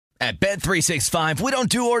At Bet365, we don't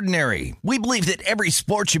do ordinary. We believe that every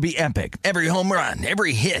sport should be epic. Every home run,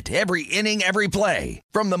 every hit, every inning, every play.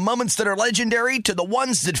 From the moments that are legendary to the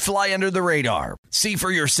ones that fly under the radar. See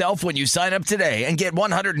for yourself when you sign up today and get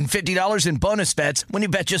 $150 in bonus bets when you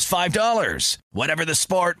bet just $5. Whatever the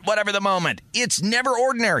sport, whatever the moment, it's never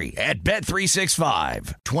ordinary at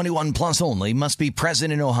Bet365. 21 plus only. Must be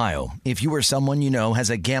present in Ohio. If you or someone you know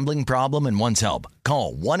has a gambling problem and wants help,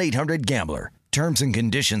 call 1-800-GAMBLER. Terms and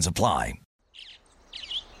conditions apply.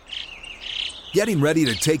 Getting ready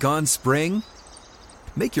to take on spring?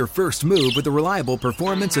 Make your first move with the reliable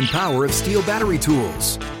performance and power of Steel battery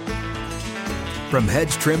tools. From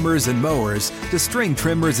hedge trimmers and mowers to string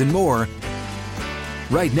trimmers and more,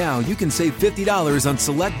 right now you can save $50 on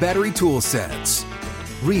select battery tool sets.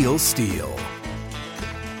 Real Steel.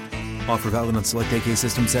 Offer valid on select AK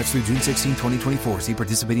system sets through June 16, 2024. See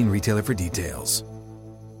participating retailer for details.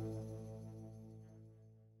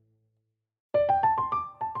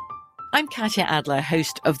 I'm Katya Adler,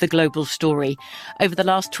 host of The Global Story. Over the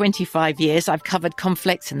last 25 years, I've covered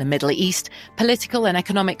conflicts in the Middle East, political and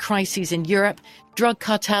economic crises in Europe, drug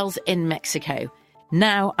cartels in Mexico.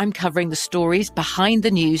 Now I'm covering the stories behind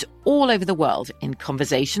the news all over the world in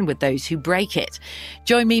conversation with those who break it.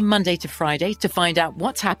 Join me Monday to Friday to find out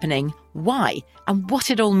what's happening, why, and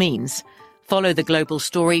what it all means. Follow The Global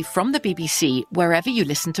Story from the BBC wherever you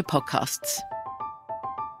listen to podcasts.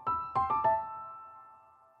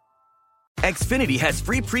 Xfinity has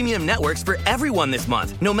free premium networks for everyone this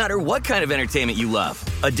month, no matter what kind of entertainment you love.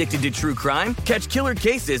 Addicted to true crime? Catch killer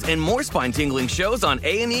cases and more spine-tingling shows on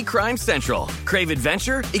A&E Crime Central. Crave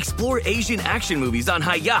adventure? Explore Asian action movies on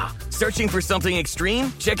Hi-YAH. Searching for something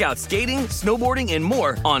extreme? Check out skating, snowboarding, and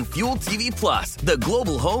more on Fuel TV Plus, the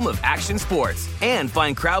global home of action sports. And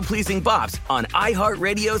find crowd-pleasing bops on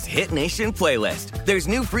iHeartRadio's Hit Nation playlist. There's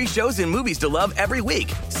new free shows and movies to love every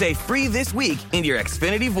week. Say free this week in your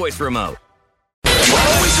Xfinity voice remote.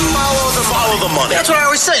 Always follow the money. That's what I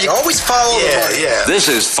always say. You always follow the money. Yeah. This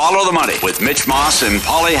is Follow the Money with Mitch Moss and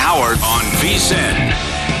Paulie Howard on VSiN.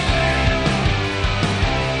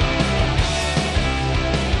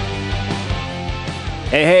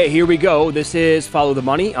 Hey, here we go. This is Follow the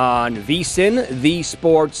Money on VSiN, the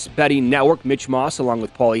Sports Betting Network. Mitch Moss along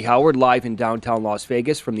with Paulie Howard live in downtown Las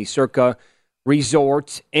Vegas from the Circa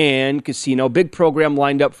Resort and Casino. Big program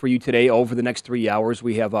lined up for you today over the next 3 hours.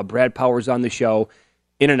 We have Brad Powers on the show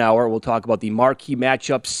in an hour. We'll talk about the marquee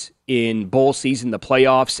matchups in bowl season, the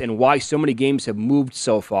playoffs, and why so many games have moved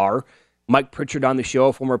so far. Mike Pritchard on the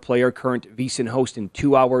show, former player, current VSiN host in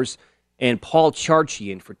 2 hours, and Paul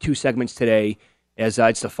Charchian for 2 segments today as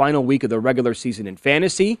it's the final week of the regular season in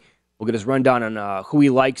fantasy. We'll get his rundown on who he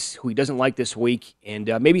likes, who he doesn't like this week, and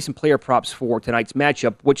maybe some player props for tonight's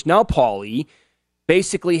matchup, which now, Paulie,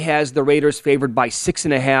 basically has the Raiders favored by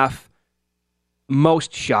 6.5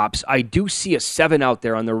 most shops. I do see a 7 out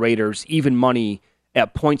there on the Raiders, even money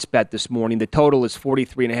at PointsBet this morning. The total is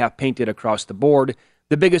 43.5 painted across the board.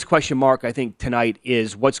 The biggest question mark, I think, tonight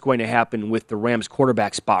is what's going to happen with the Rams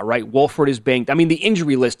quarterback spot, right? Wolford is banked. I mean, the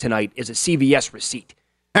injury list tonight is a CVS receipt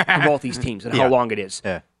for both these teams and how long it is.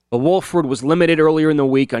 Yeah. But Wolford was limited earlier in the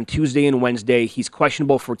week on Tuesday and Wednesday. He's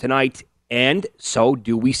questionable for tonight. And so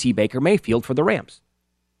do we see Baker Mayfield for the Rams?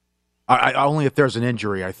 Only if there's an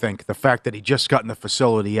injury, I think. The fact that he just got in the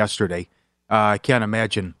facility yesterday, I can't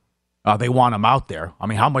imagine they want him out there. I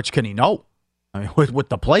mean, how much can he know? I mean, with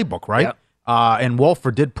the playbook, right? Yep. And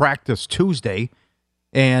Wolford did practice Tuesday,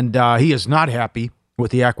 and he is not happy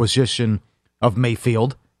with the acquisition of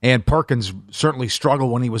Mayfield. And Perkins certainly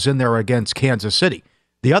struggled when he was in there against Kansas City.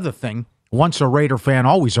 The other thing, once a Raider fan,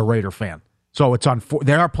 always a Raider fan. So it's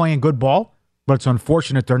they are playing good ball, but it's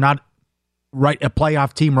unfortunate they're not a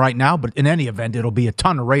playoff team right now. But in any event, it'll be a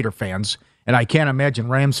ton of Raider fans, and I can't imagine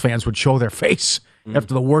Rams fans would show their face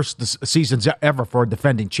after the worst seasons ever for a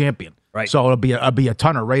defending champion. Right. So it'll be a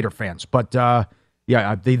ton of Raider fans. But the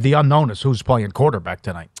unknown is who's playing quarterback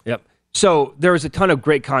tonight. Yep. So there is a ton of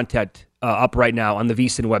great content up right now on the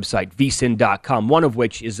VSiN website, vsin.com, one of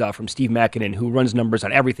which is from Steve Makinen, who runs numbers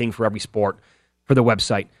on everything for every sport for the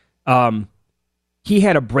website. He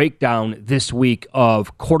had a breakdown this week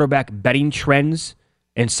of quarterback betting trends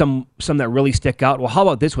and some that really stick out. Well, how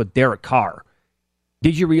about this with Derek Carr?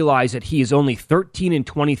 Did you realize that he is only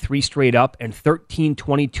 13-23 straight up and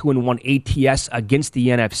 13-22-1 ATS against the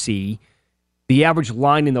NFC? The average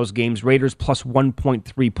line in those games, Raiders plus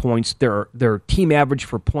 1.3 points. Their team average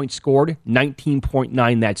for points scored,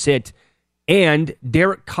 19.9. That's it. And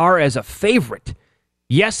Derek Carr as a favorite.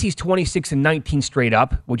 Yes, he's 26-19 straight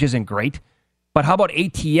up, which isn't great. But how about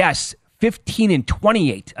ATS?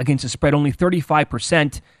 15-28 against the spread, only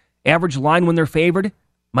 35%. Average line when they're favored,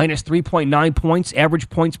 minus 3.9 points, average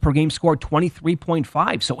points per game scored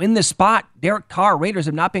 23.5. So in this spot, Derek Carr, Raiders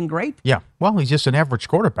have not been great. Yeah, well, he's just an average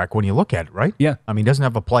quarterback when you look at it, right? Yeah. I mean, he doesn't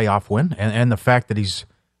have a playoff win, and the fact that he's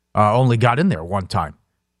only got in there one time,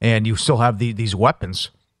 and you still have these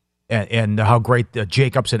weapons, and how great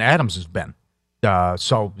Jacobs and Adams has been.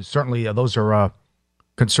 So certainly those are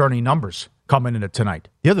concerning numbers coming into tonight.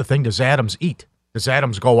 The other thing, does Adams eat? Does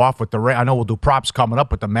Adams go off with the I know we'll do props coming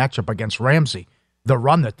up with the matchup against Ramsey. The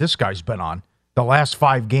run that this guy's been on, the last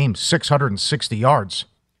 5 games, 660 yards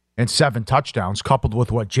and 7 touchdowns, coupled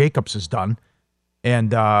with what Jacobs has done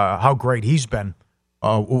and how great he's been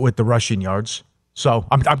with the rushing yards. So,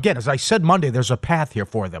 again, as I said Monday, there's a path here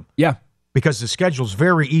for them. Yeah. Because the schedule's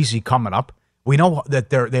very easy coming up. We know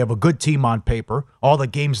that they have a good team on paper, all the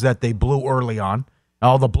games that they blew early on,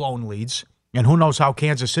 all the blown leads, and who knows how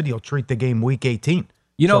Kansas City will treat the game week 18.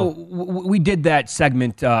 You know, we did that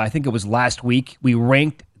segment, I think it was last week. We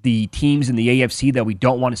ranked the teams in the AFC that we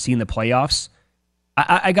don't want to see in the playoffs.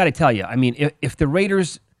 I got to tell you, I mean, if the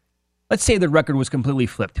Raiders, let's say the record was completely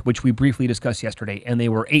flipped, which we briefly discussed yesterday, and they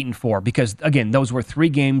were 8-4, because, again, those were 3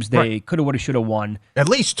 games they coulda, woulda, shoulda won. At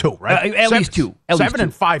least 2, right? At least 2.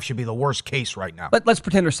 7-5 should be the worst case right now. Let's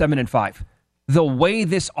pretend they're 7-5. The way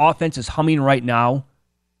this offense is humming right now,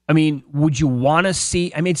 I mean, would you want to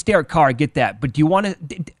see? I mean, it's Derek Carr, I get that, but do you want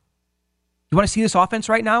to see this offense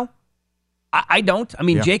right now? I don't. I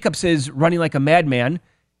mean, Jacobs is running like a madman.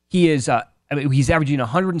 He is. He's averaging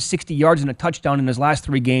 160 yards and a touchdown in his last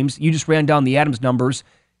 3 games. You just ran down the Adams numbers.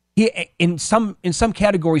 In some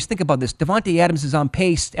categories, think about this. Davante Adams is on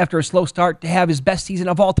pace after a slow start to have his best season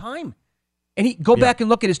of all time. And go back and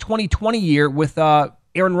look at his 2020 year with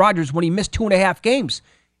Aaron Rodgers when he missed 2.5 games.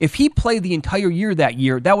 If he played the entire year,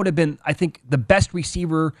 that would have been, I think, the best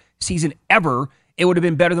receiver season ever. It would have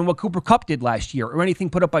been better than what Cooper Kupp did last year or anything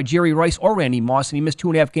put up by Jerry Rice or Randy Moss, and he missed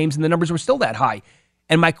 2.5 games, and the numbers were still that high.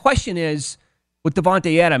 And my question is, with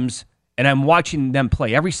Davante Adams, and I'm watching them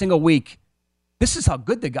play every single week, this is how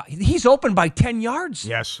good the guy. He's open by 10 yards.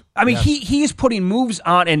 Yes. I mean, he is putting moves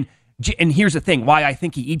on, and here's the thing, why I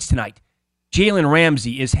think he eats tonight. Jalen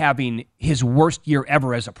Ramsey is having his worst year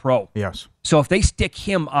ever as a pro. Yes. So if they stick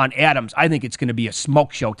him on Adams, I think it's going to be a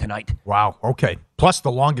smoke show tonight. Wow. Okay. Plus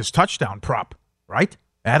the longest touchdown prop, right?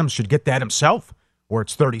 Adams should get that himself, where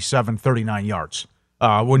it's 37, 39 yards.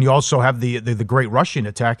 When you also have the great rushing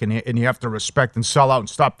attack, and you have to respect and sell out and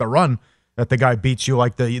stop the run, that the guy beats you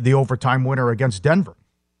like the overtime winner against Denver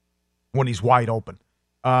when he's wide open.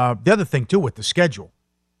 The other thing, too, with the schedule,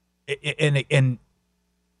 and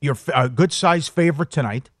you're a good-sized favorite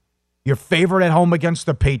tonight. Your favorite at home against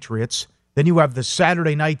the Patriots. Then you have the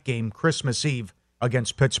Saturday night game, Christmas Eve,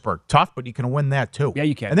 against Pittsburgh. Tough, but you can win that, too. Yeah,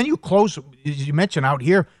 you can. And then you close, as you mentioned, out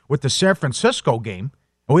here with the San Francisco game.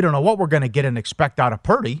 And we don't know what we're going to get and expect out of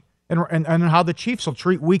Purdy and how the Chiefs will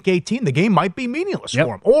treat Week 18. The game might be meaningless for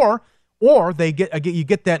them. Or you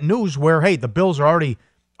get that news where, hey, the Bills are already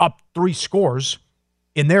up 3 scores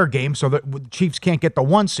in their game, so that the Chiefs can't get the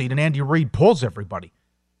 1 seed, and Andy Reid pulls everybody.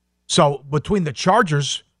 So between the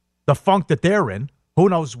Chargers, the funk that they're in, who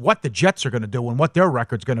knows what the Jets are going to do and what their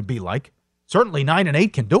record's going to be like. Certainly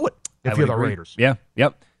 9-8 can do it if you're the Raiders. Yeah,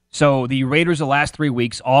 yep. So the Raiders the last 3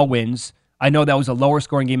 weeks, all wins. I know that was a lower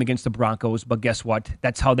scoring game against the Broncos, but guess what?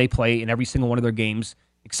 That's how they play in every single one of their games,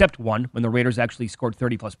 except one, when the Raiders actually scored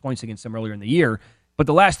 30-plus points against them earlier in the year. But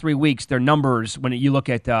the last 3 weeks, their numbers, when you look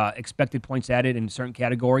at expected points added in certain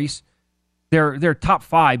categories, they're top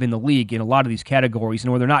 5 in the league in a lot of these categories.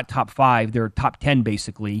 And where they're not top 5, they're top 10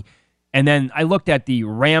 basically. And then I looked at the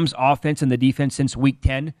Rams offense and the defense since week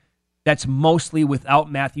 10. That's mostly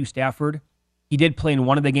without Matthew Stafford. He did play in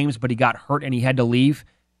one of the games, but he got hurt and he had to leave.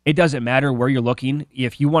 It doesn't matter where you're looking.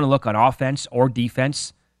 If you want to look on offense or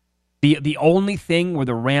defense, the only thing where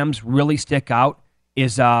the Rams really stick out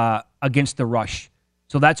is against the rush.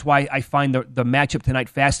 So that's why I find the matchup tonight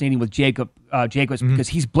fascinating with Jacobs because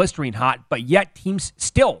he's blistering hot, but yet teams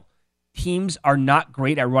are not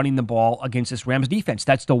great at running the ball against this Rams defense.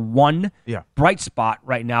 That's the one bright spot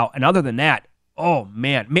right now. And other than that, oh,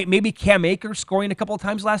 man, maybe Cam Akers scoring a couple of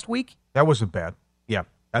times last week? That wasn't bad. Yeah.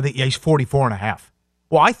 I think he's 44.5.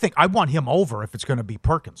 Well, I think I want him over if it's going to be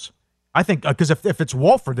Perkins. I think because if it's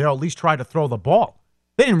Wolford, they'll at least try to throw the ball.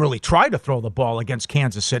 They didn't really try to throw the ball against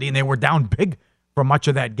Kansas City, and they were down big for much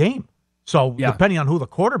of that game. So depending on who the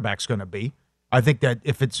quarterback's going to be, I think that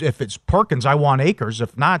if it's Perkins, I want Akers.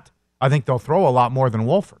 If not, I think they'll throw a lot more than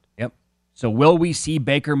Wolford. Yep. So will we see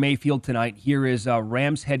Baker Mayfield tonight? Here is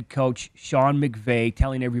Rams head coach Sean McVay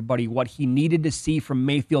telling everybody what he needed to see from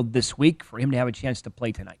Mayfield this week for him to have a chance to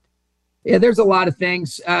play tonight. Yeah, there's a lot of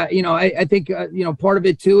things. I think part of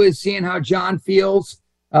it, too, is seeing how John feels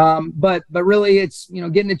But really it's,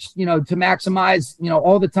 getting it, to maximize,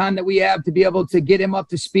 all the time that we have to be able to get him up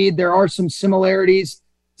to speed. There are some similarities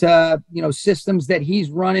to, systems that he's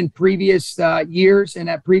run in previous years and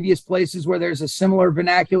at previous places where there's a similar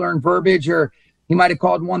vernacular and verbiage, or he might've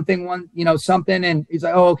called one thing, something, and he's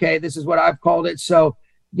like, oh, okay, this is what I've called it. So,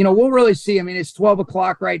 we'll really see. I mean, it's 12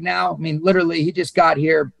 o'clock right now. I mean, literally he just got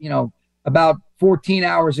here, about 14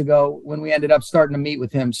 hours ago when we ended up starting to meet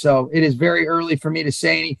with him. So it is very early for me to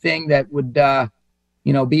say anything that would,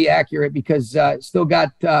 be accurate, because still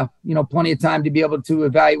got, plenty of time to be able to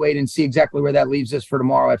evaluate and see exactly where that leaves us for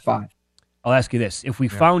tomorrow at 5. I'll ask you this. If we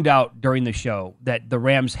found out during the show that the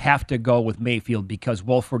Rams have to go with Mayfield because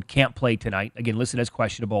Wolford can't play tonight, again, listed as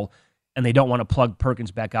questionable, and they don't want to plug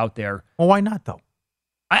Perkins back out there. Well, why not, though?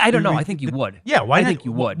 I don't know. I think you would. Yeah, why I not? think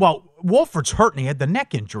you would. Well, Wolford's hurt and he had the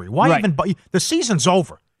neck injury. Why right. even? The season's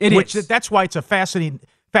over. It is. That's why it's a fascinating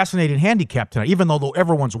handicap tonight. Even though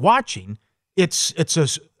everyone's watching, it's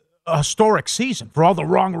a historic season for all the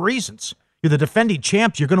wrong reasons. You're the defending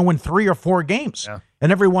champs. You're going to win 3 or 4 games, and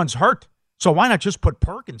everyone's hurt. So why not just put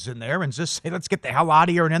Perkins in there and just say, let's get the hell out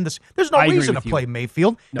of here and end this? There's no reason to play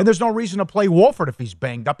Mayfield, and there's no reason to play Wolford if he's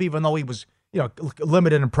banged up, even though he was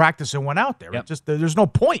limited in practice and went out there. Yep. There's no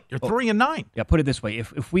point. You're 3-9. Yeah, put it this way: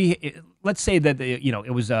 if we let's say that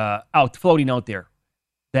it was floating out there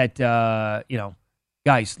that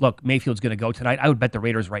guys, look, Mayfield's going to go tonight, I would bet the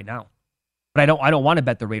Raiders right now. But I don't want to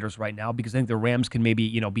bet the Raiders right now because I think the Rams can maybe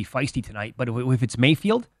be feisty tonight. But if it's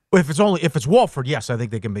Mayfield, if it's Wolford, yes, I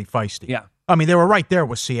think they can be feisty. Yeah, I mean they were right there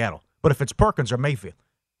with Seattle. But if it's Perkins or Mayfield,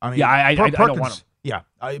 I mean, I don't want him. Yeah,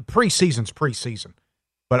 preseason's preseason.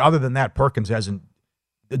 But other than that, Perkins hasn't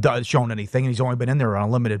shown anything, and he's only been in there on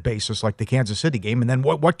a limited basis, like the Kansas City game. And then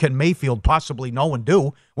what can Mayfield possibly know and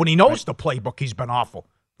do when he knows the playbook? He's been awful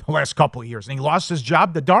the last couple of years, and he lost his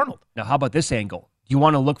job to Darnold. Now, how about this angle? Do you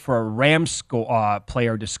want to look for a Rams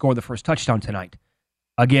player to score the first touchdown tonight?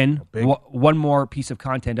 Again, one more piece of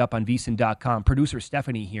content up on vsin.com. Producer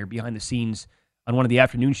Stephanie here behind the scenes on one of the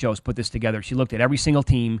afternoon shows put this together. She looked at every single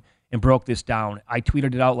team and broke this down. I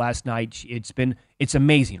tweeted it out last night. It's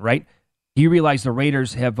amazing, right? Do you realize the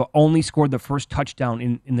Raiders have only scored the first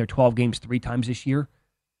touchdown in their 12 games 3 times this year?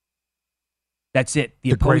 That's it.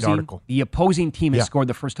 Great article. The opposing team has scored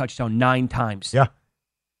the first touchdown 9 times. Yeah.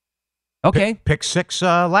 Okay. Pick 6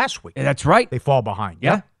 last week. That's right. They fall behind.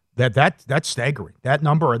 Yeah. That's staggering. That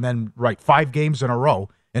number, and then 5 games in a row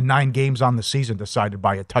and 9 games on the season decided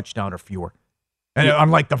by a touchdown or fewer. And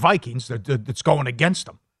unlike the Vikings, it's going against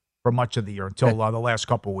them for much of the year until the last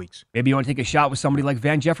couple of weeks. Maybe you want to take a shot with somebody like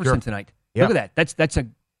Van Jefferson tonight. Yeah. Look at that. That's a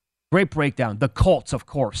great breakdown. The Colts, of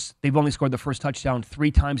course, they've only scored the first touchdown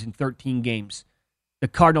 3 times in 13 games. The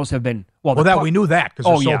Cardinals have been we knew that because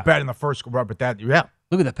they're so bad in the first quarter. But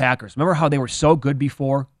look at the Packers. Remember how they were so good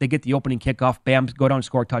before? They get the opening kickoff, bam, go down and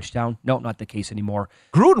score a touchdown. No, not the case anymore.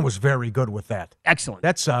 Gruden was very good with that. Excellent.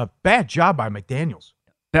 That's a bad job by McDaniels.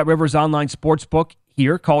 BetRivers Online Sportsbook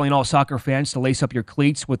here, calling all soccer fans to lace up your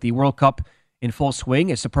cleats with the World Cup in full swing.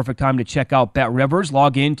 It's the perfect time to check out BetRivers.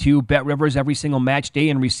 Log in to BetRivers every single match day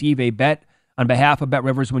and receive a bet on behalf of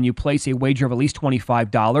BetRivers when you place a wager of at least $25.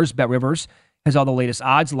 BetRivers has all the latest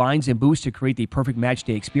odds, lines, and boosts to create the perfect match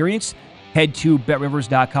day experience. Head to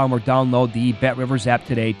BetRivers.com or download the BetRivers app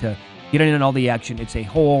today to get in on all the action. It's a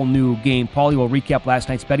whole new game. Paulie will recap last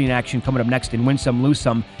night's betting action coming up next in Win Some, Lose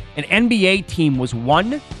Some. An NBA team was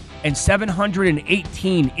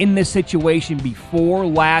 1-718 in this situation before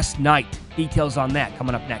last night. Details on that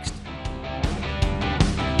coming up next.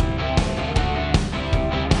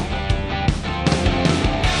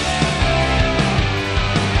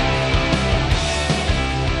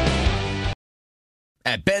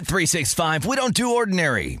 At Bet365, we don't do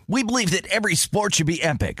ordinary. We believe that every sport should be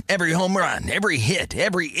epic. Every home run, every hit,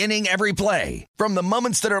 every inning, every play. From the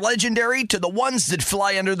moments that are legendary to the ones that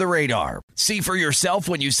fly under the radar. See for yourself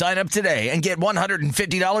when you sign up today and get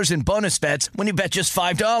 $150 in bonus bets when you bet just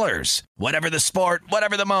 $5. Whatever the sport,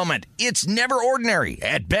 whatever the moment, it's never ordinary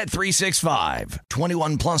at Bet365.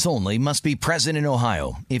 21 plus only. Must be present in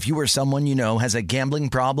Ohio. If you or someone you know has a gambling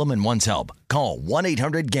problem and wants help, call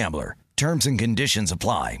 1-800-GAMBLER. Terms and conditions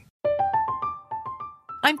apply.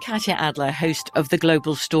 I'm Katya Adler, host of The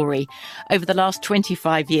Global Story. Over the last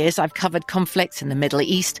 25 years, I've covered conflicts in the Middle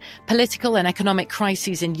East, political and economic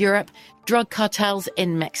crises in Europe, drug cartels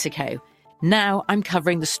in Mexico. Now I'm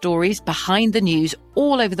covering the stories behind the news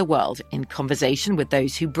all over the world in conversation with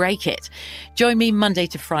those who break it. Join me Monday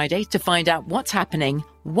to Friday to find out what's happening,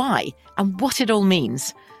 why, and what it all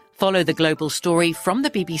means. Follow The Global Story from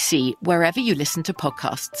the BBC wherever you listen to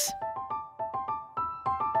podcasts.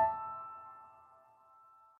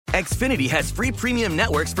 Xfinity has free premium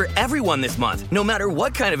networks for everyone this month, no matter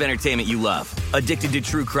what kind of entertainment you love. Addicted to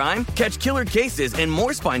true crime? Catch killer cases and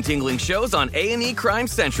more spine-tingling shows on A&E Crime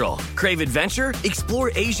Central. Crave adventure?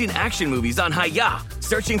 Explore Asian action movies on Hi-YAH.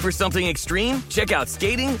 Searching for something extreme? Check out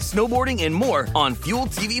skating, snowboarding, and more on Fuel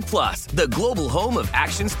TV Plus, the global home of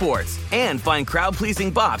action sports. And find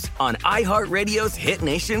crowd-pleasing bops on iHeartRadio's Hit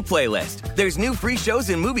Nation playlist. There's new free shows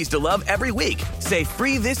and movies to love every week. Say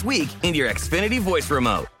free this week in your Xfinity voice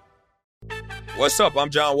remote. What's up? I'm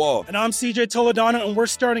John Wall. And I'm CJ Toledano, and we're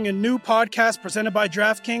starting a new podcast presented by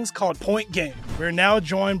DraftKings called Point Game. We're now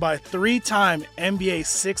joined by three-time NBA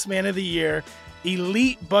Sixth Man of the Year,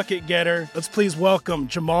 elite bucket getter. Let's please welcome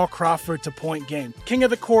Jamal Crawford to Point Game. King of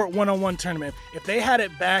the Court one-on-one tournament. If they had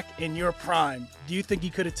it back in your prime, do you think you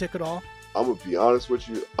could have took it all? I'm going to be honest with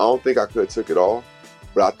you. I don't think I could have took it all,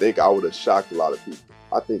 but I think I would have shocked a lot of people.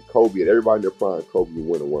 I think Kobe and everybody in their prime, Kobe would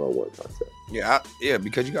win a one-on-one contest. Yeah,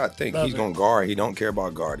 because you got to think, he's going to guard. He don't care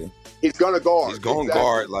about guarding. He's going to guard. He's going to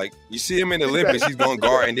guard. Like, you see him in the Olympics, he's going to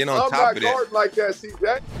guard. And then on top of that. I'm not guarding like that,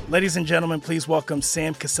 CJ. Ladies and gentlemen, please welcome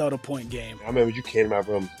Sam Cassell to Point Game. I remember you came out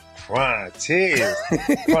from prime 10.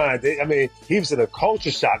 I mean, he was in a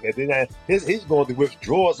culture shock. And then he's going through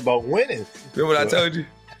withdrawals about winning. Remember what I told you?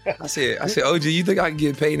 I said, OG, you think I can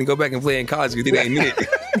get paid and go back and play in college because it ain't it?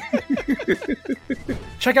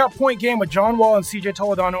 Check out Point Game with John Wall and CJ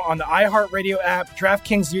Toledano on the iHeartRadio app,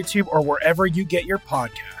 DraftKings YouTube, or wherever you get your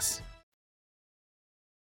podcasts.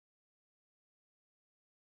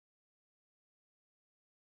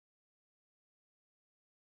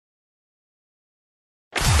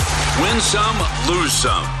 Win Some, Lose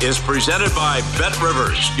Some is presented by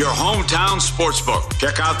BetRivers, your hometown sportsbook.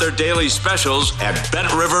 Check out their daily specials at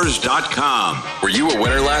BetRivers.com. Were you a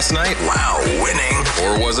winner last night? Wow, winning.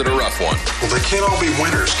 Or was it a rough one? Well, they can't all be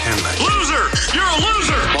winners, can they? Loser! You're a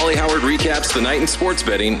loser! Paulie Howard recaps the night in sports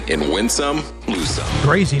betting in Win Some, Lose Some.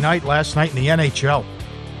 Crazy night last night in the NHL.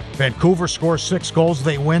 Vancouver scores 6 goals,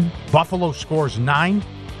 they win. Buffalo scores 9.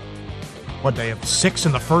 What, they have 6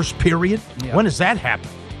 in the first period? Yeah. When does that happen?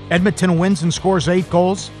 Edmonton wins and scores 8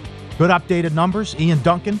 goals. Good updated numbers. Ian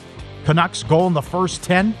Duncan, Canucks goal in the first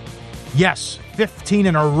 10. Yes, 15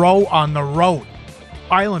 in a row on the road.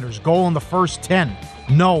 Islanders goal in the first 10.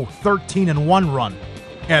 No, 13-1 run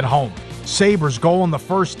at home. Sabres goal in the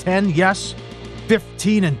first 10. Yes,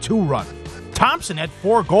 15-2 run. Thompson had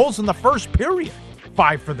 4 goals in the first period.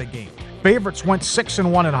 5 for the game. Favorites went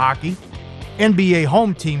 6-1 in hockey. NBA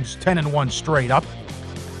home teams 10-1 straight up.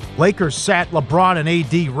 Lakers sat LeBron and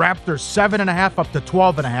AD. Raptors 7.5 up to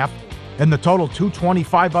 12.5. And the total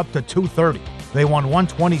 225 up to 230. They won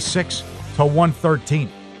 126 to 113.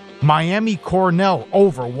 Miami Cornell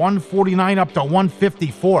over 149 up to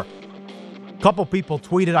 154. A couple people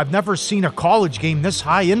tweeted, I've never seen a college game this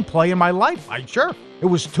high in play in my life. Sure. It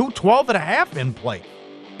was 212.5 in play.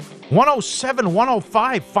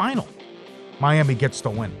 107-105 final. Miami gets the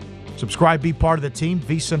win. Subscribe, be part of the team.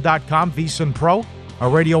 VSiN.com, VSiN Pro. Our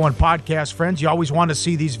radio and podcast friends, you always want to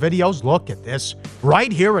see these videos. Look at this.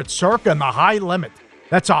 Right here at Circa and the high limit.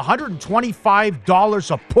 That's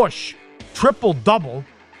 $125 a push. Triple-double,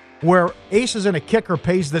 where aces and a kicker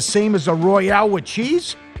pays the same as a Royale with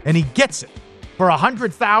cheese, and he gets it for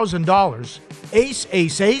 $100,000. Ace,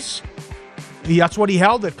 ace, ace. That's what he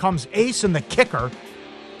held. It comes ace and the kicker,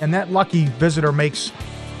 and that lucky visitor makes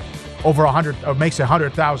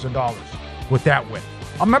 $100,000 with that win.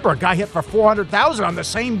 I remember a guy hit for $400,000 on the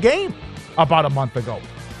same game about a month ago.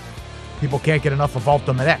 People can't get enough of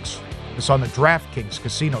Ultimate X. It's on the DraftKings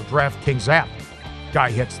Casino, DraftKings app.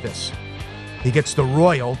 Guy hits this. He gets the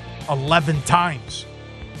Royal 11 times.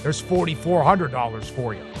 There's $4,400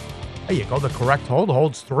 for you. There you go. The correct hold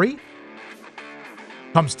holds 3.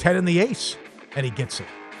 Comes 10 in the ace, and he gets it.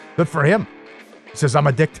 Good for him. He says, I'm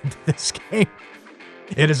addicted to this game.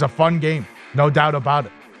 It is a fun game. No doubt about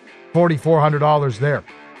it. $4,400 there.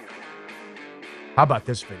 How about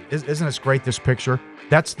this video? Isn't this great, this picture?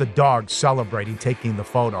 That's the dog celebrating, taking the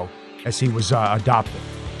photo as he was adopted.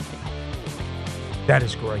 That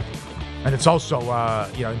is great. And it's also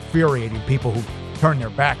infuriating people who turn their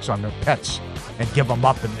backs on their pets and give them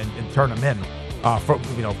up and turn them in for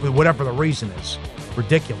whatever the reason is.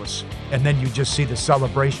 Ridiculous. And then you just see the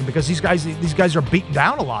celebration because these guys are beaten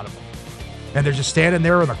down, a lot of them. And they're just standing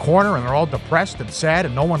there in the corner, and they're all depressed and sad,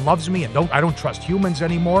 and no one loves me, and I don't trust humans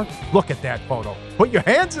anymore. Look at that photo. Put your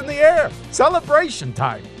hands in the air. Celebration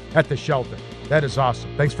time at the shelter. That is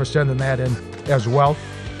awesome. Thanks for sending that in as well.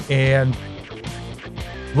 And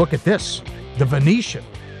look at this. The Venetian,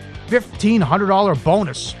 $1,500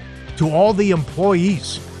 bonus to all the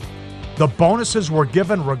employees. The bonuses were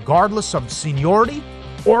given regardless of seniority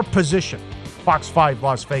or position. Fox 5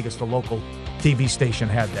 Las Vegas, the local TV station,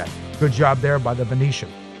 had that. Good job there by the Venetian.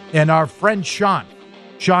 And our friend Sean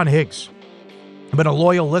Higgs, been a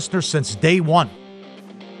loyal listener since day one.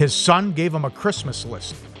 His son gave him a Christmas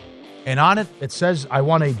list. And on it, it says, I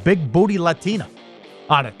want a big booty Latina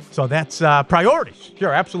on it. So that's priorities.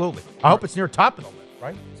 Sure, absolutely. I hope it's near top of the list,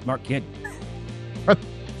 right? Smart kid.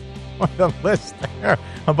 The list there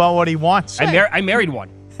about what he wants. I married one.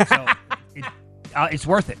 So it's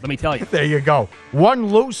worth it, let me tell you. There you go. One,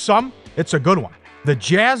 lose some. It's a good one. The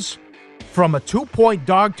Jazz, from a 2-point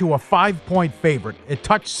dog to a 5-point favorite. It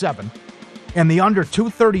touched 7. And the under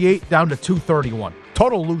 238 down to 231.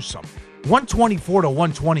 Total lose some. 124 to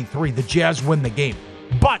 123. The Jazz win the game.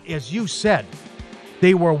 But as you said,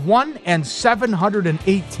 they were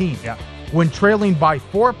 1-718 when trailing by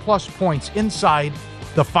 4+ points inside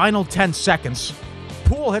the final 10 seconds.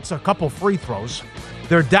 Poole hits a couple free throws.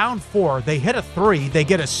 They're down 4. They hit a 3. They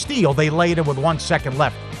get a steal. They lay it in with 1 second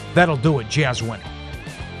left. That'll do it. Jazz win.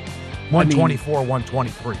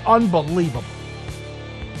 124-123. Unbelievable.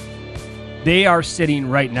 They are sitting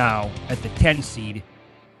right now at the 10 seed.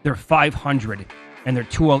 They're 500, and they're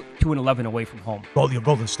 2-11 away from home.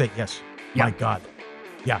 Golden State, yes. Yeah. My God.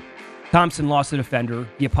 Yeah. Thompson lost the defender.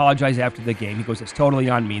 He apologized after the game. He goes, it's totally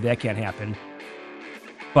on me. That can't happen.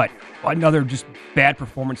 But another just bad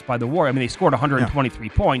performance by the Warriors. I mean, they scored 123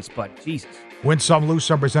 points, but Jesus. Win some, lose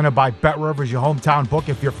some, presented by Bet Rivers, your hometown book.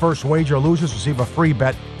 If your first wager loses, receive a free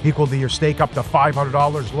bet equal to your stake up to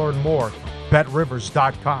 $500. Learn more.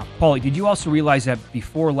 BetRivers.com. Paulie, did you also realize that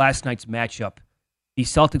before last night's matchup, the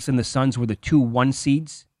Celtics and the Suns were the 2-1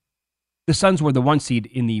 seeds? The Suns were the 1 seed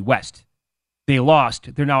in the West. They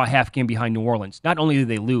lost. They're now a half game behind New Orleans. Not only did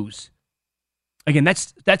they lose, again,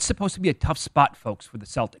 that's supposed to be a tough spot, folks, for the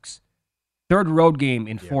Celtics. Third road game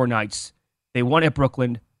in 4 nights. They won at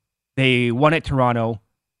Brooklyn. They won at Toronto.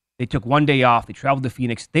 They took 1 day off. They traveled to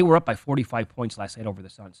Phoenix. They were up by 45 points last night over the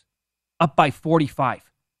Suns. Up by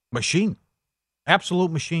 45. Machine.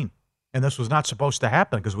 Absolute machine. And this was not supposed to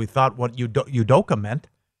happen because we thought what Udoka meant,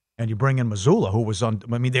 and you bring in Mazzulla, who was on.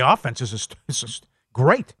 I mean, the offense is just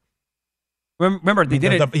great. Remember, they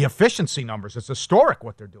did it. The efficiency numbers, it's historic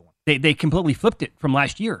what they're doing. They completely flipped it from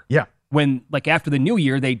last year. Yeah. When, like, after the new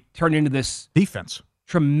year, they turned into this defense.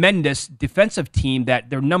 Tremendous defensive team that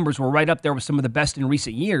their numbers were right up there with some of the best in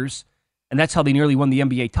recent years. And that's how they nearly won the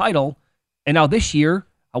NBA title. And now this year,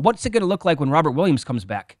 what's it going to look like when Robert Williams comes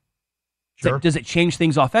back? Sure. Does it change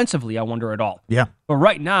things offensively? I wonder at all. Yeah. But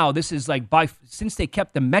right now, this is like since they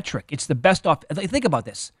kept the metric, it's the best off. Think about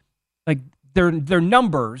this. Like their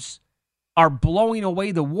numbers are blowing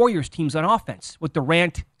away the Warriors teams on offense with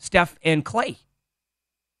Durant, Steph, and Clay.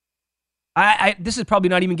 This is probably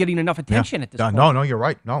not even getting enough attention at this point. No, you're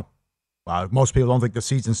right. No. Most people don't think the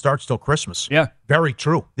season starts till Christmas. Yeah. Very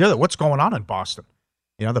true. Yeah, what's going on in Boston?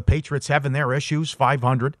 You know, the Patriots having their issues,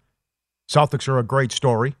 500. Celtics are a great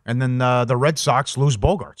story. And then the Red Sox lose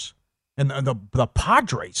Bogarts. And the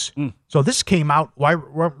Padres. So this came out right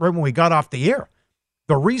when we got off the air.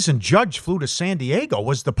 The reason Judge flew to San Diego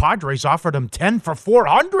was the Padres offered him 10 for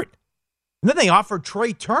 $400. And then they offered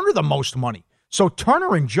Trey Turner the most money. So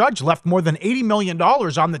Turner and Judge left more than $80 million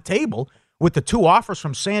on the table with the 2 offers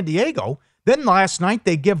from San Diego. Then last night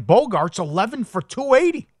they give Bogarts 11 for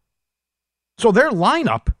 $280. So their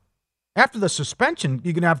lineup, after the suspension,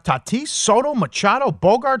 you can have Tatis, Soto, Machado,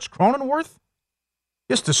 Bogarts, Cronenworth,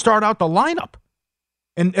 just to start out the lineup.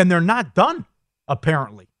 And they're not done,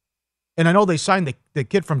 apparently. And I know they signed the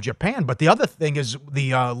kid from Japan, but the other thing is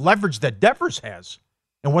the leverage that Devers has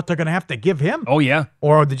and what they're going to have to give him. Oh, yeah.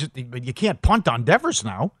 Or you can't punt on Devers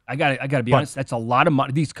now. I got to be honest, that's a lot of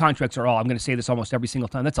money. These contracts are I'm going to say this almost every single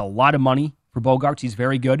time, that's a lot of money for Bogarts. He's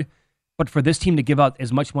very good. But for this team to give out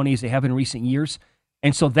as much money as they have in recent years,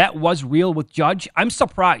 and so that was real with Judge. I'm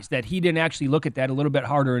surprised that he didn't actually look at that a little bit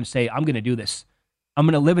harder and say, I'm going to do this. I'm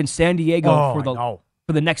going to live in San Diego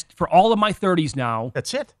for all of my 30s now.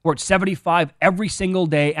 That's it. We're at 75 every single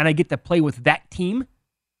day, and I get to play with that team.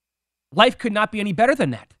 Life could not be any better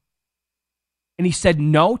than that. And he said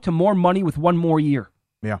no to more money with 1 more year.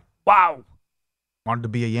 Yeah. Wow. Wanted to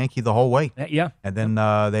be a Yankee the whole way. Yeah. And then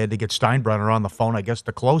they had to get Steinbrenner on the phone, I guess,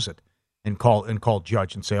 to close it and call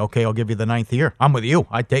Judge and say, okay, I'll give you the 9th year. I'm with you.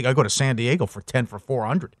 I go to San Diego for 10 for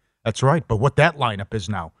 $400. That's right. But what that lineup is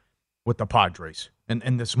now with the Padres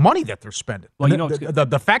and this money that they're spending. Well,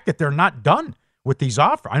 the fact that they're not done with these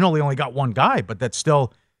offers. I know they only got 1 guy, but that's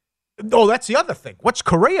still. Oh, that's the other thing. What's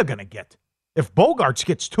Correa going to get if Bogarts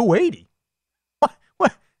gets $280?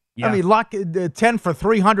 What? Yeah. I mean, lock 10 for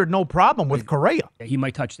 $300, no problem with Correa. Yeah, he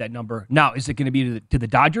might touch that number. Now, is it going to be to the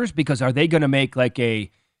Dodgers? Because are they going to make like a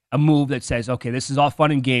a move that says, okay, this is all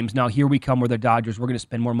fun and games. Now here we come. We're the Dodgers. We're going to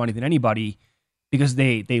spend more money than anybody because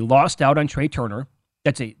they lost out on Trey Turner.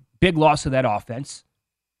 That's a big loss of that offense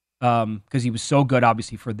because he was so good,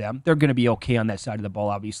 obviously, for them. They're going to be okay on that side of the ball,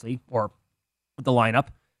 obviously, or with the lineup.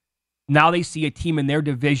 Now they see a team in their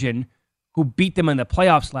division who beat them in the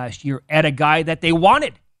playoffs last year at a guy that they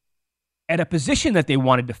wanted, at a position that they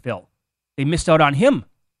wanted to fill. They missed out on him.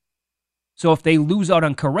 So if they lose out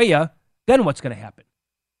on Correa, then what's going to happen?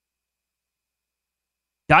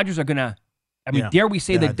 Dodgers are going to, dare we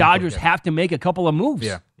say the Dodgers have to make a couple of moves?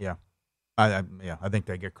 Yeah. I think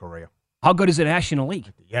they get Correa. How good is the National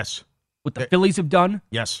League? Yes. What the Phillies have done?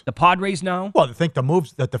 Yes. The Padres now? Well, I think the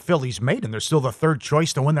moves that the Phillies made, and they're still the third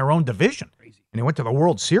choice to win their own division. Crazy. And they went to the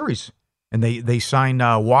World Series, and they signed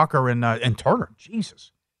Walker and Turner.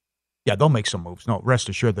 Jesus. Yeah, they'll make some moves. No, rest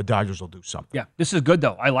assured the Dodgers will do something. Yeah, this is good,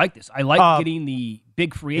 though. I like this. I like getting the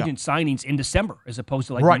big free agent signings in December as opposed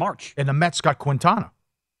to March. And the Mets got Quintana,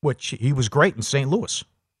 which he was great in St. Louis.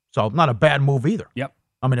 So not a bad move either. Yep.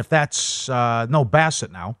 I mean, if that's no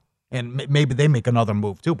Bassett now, and maybe they make another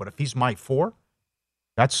move too, but if he's my 4,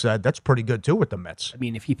 that's pretty good too with the Mets. I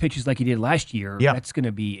mean, if he pitches like he did last year, that's going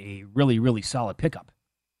to be a really, really solid pickup.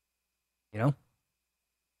 You know?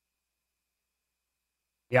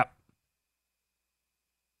 Yep.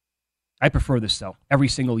 I prefer this, though, every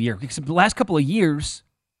single year. Except the last couple of years,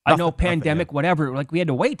 I know pandemic, whatever, like we had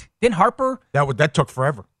to wait. Didn't Harper? That took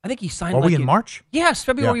forever. I think he signed Are we in March? Yes,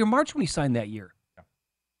 February or March when he signed that year. Yeah.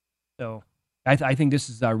 So I think this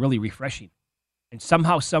is really refreshing. And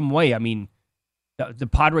somehow, some way, I mean, the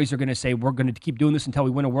Padres are going to say, we're going to keep doing this until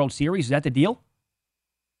we win a World Series. Is that the deal?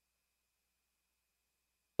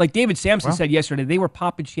 Like David Sampson said yesterday, they were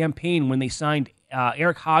popping champagne when they signed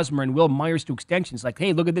Eric Hosmer and Will Myers to extensions. Like,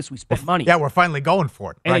 hey, look at this. We spent money. Yeah, we're finally going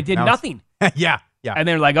for it. And it did nothing. Yeah. And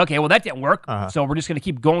they're like, okay, well, that didn't work. So we're just going to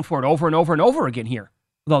keep going for it over and over and over again here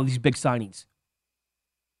with all these big signings.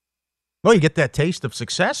 Well, you get that taste of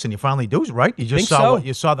success, and you finally do, right? You just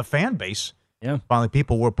saw the fan base. Yeah. Finally,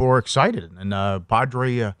 people were excited, and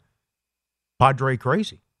Padre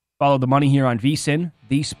crazy. Follow the money here on VSiN,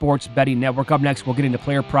 the Sports Betting Network. Up next, we'll get into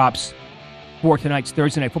player props for tonight's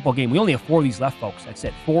Thursday night football game. We only have 4 of these left, folks. That's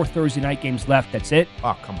it. 4 Thursday night games left. That's it.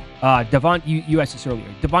 Oh, come on. You asked this earlier.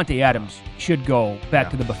 Devontae Adams should go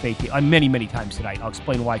back to the buffet many, many times tonight. I'll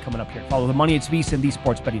explain why coming up here. Follow the money. It's VSiN, the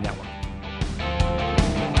Sports Betting Network.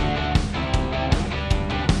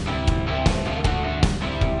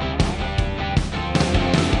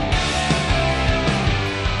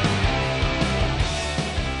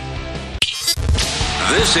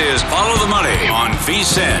 This is Follow the Money on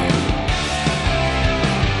VSiN.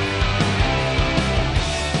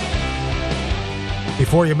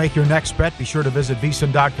 Before you make your next bet, be sure to visit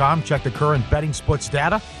VSiN.com. Check the current betting splits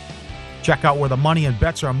data. Check out where the money and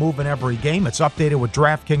bets are moving every game. It's updated with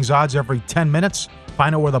DraftKings odds every 10 minutes.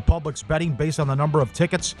 Find out where the public's betting based on the number of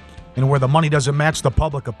tickets and where the money doesn't match the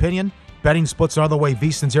public opinion. Betting splits another way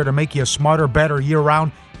VSiN's here to make you a smarter, better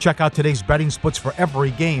year-round. Check out today's betting splits for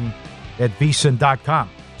every game at VSiN.com.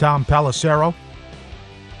 Tom Pelissero.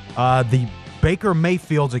 The Baker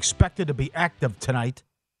Mayfield's expected to be active tonight.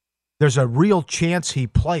 There's a real chance he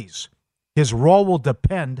plays. His role will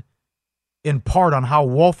depend in part on how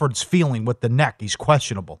Wolford's feeling with the neck. He's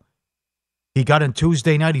questionable. He got in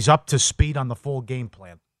Tuesday night. He's up to speed on the full game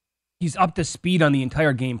plan. He's up to speed on the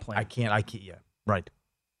entire game plan. I can't, yeah, right.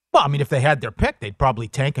 Well, I mean, if they had their pick, they'd probably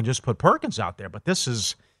tank and just put Perkins out there. But this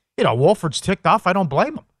is, Wolford's ticked off. I don't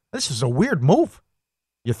blame him. This is a weird move.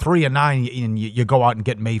 You're 3-9, and you go out and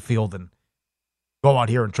get Mayfield and go out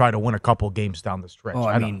here and try to win a couple games down the stretch. Oh,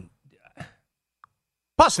 I mean,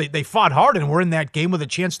 plus they fought hard and were in that game with a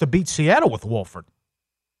chance to beat Seattle with Wolford.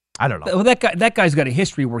 I don't know. Well, that guy's got a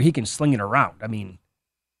history where he can sling it around. I mean,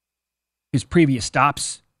 his previous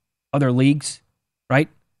stops, other leagues, right?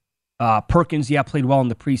 Perkins, played well in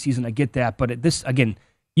the preseason. I get that, but this again,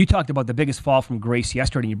 you talked about the biggest fall from grace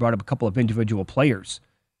yesterday, and you brought up a couple of individual players.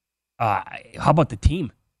 How about the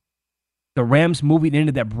team? The Rams moving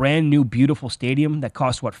into that brand new, beautiful stadium that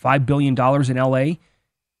cost, $5 billion in L.A.,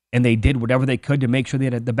 and they did whatever they could to make sure they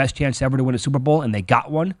had the best chance ever to win a Super Bowl, and they got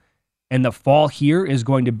one. And the fall here is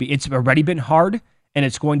going to be, it's already been hard, and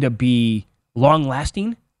it's going to be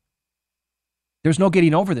long-lasting. There's no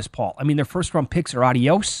getting over this, Paul. I mean, their first-round picks are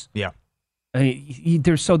adios. Yeah. I mean,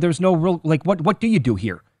 there's no real, what do you do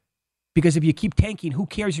here? Because if you keep tanking, who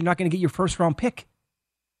cares? You're not going to get your first-round pick.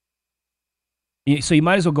 So you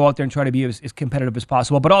might as well go out there and try to be as competitive as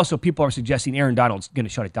possible. But also, people are suggesting Aaron Donald's going to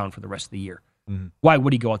shut it down for the rest of the year. Mm-hmm. Why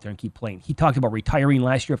would he go out there and keep playing? He talked about retiring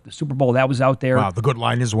last year if the Super Bowl that was out there. Wow, the good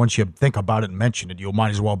line is once you think about it and mention it, you might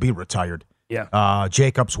as well be retired. Yeah.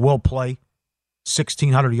 Jacobs will play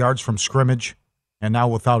 1,600 yards from scrimmage, and now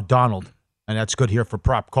without Donald. And that's good here for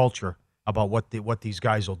prop culture about what these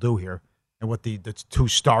guys will do here and what the two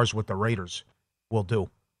stars with the Raiders will do.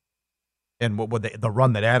 And what the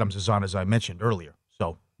run that Adams is on, as I mentioned earlier.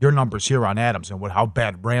 So your numbers here on Adams and how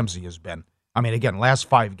bad Ramsey has been. I mean, again, last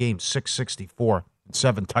 5 games, 664,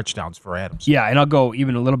 7 touchdowns for Adams. Yeah, and I'll go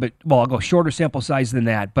even a little bit, I'll go shorter sample size than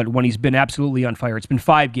that, but when he's been absolutely on fire, it's been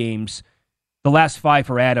 5 games. The last 5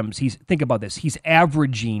 for Adams, think about this, he's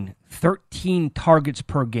averaging 13 targets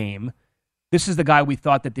per game. This is the guy we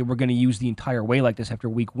thought that they were going to use the entire way like this after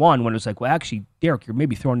week 1, when it was like, well, actually, Derek, you're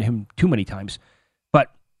maybe throwing him too many times.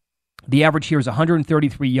 But the average here is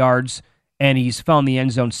 133 yards, and he's found the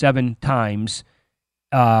end zone 7 times.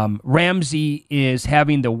 Ramsey is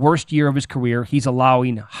having the worst year of his career. He's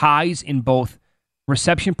allowing highs in both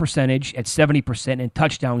reception percentage at 70% and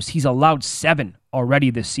touchdowns. He's allowed 7 already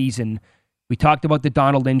this season. We talked about the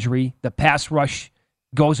Donald injury. The pass rush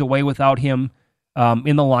goes away without him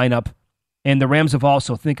in the lineup. And the Rams have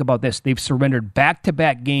also, think about this, they've surrendered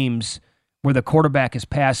back-to-back games where the quarterback has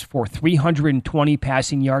passed for 320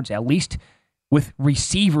 passing yards, at least, with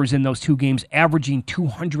receivers in those 2 games averaging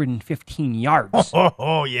 215 yards.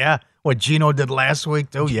 Oh, yeah. What Geno did last week,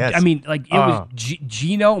 too? Yes. I mean, like, it was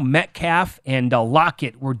Geno, Metcalf, and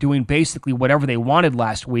Lockett were doing basically whatever they wanted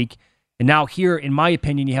last week. And now here, in my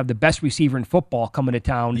opinion, you have the best receiver in football coming to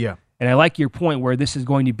town. Yeah. And I like your point where this is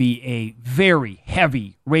going to be a very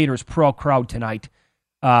heavy Raiders pro crowd tonight.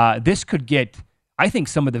 This could get, I think,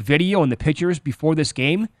 some of the video and the pictures before this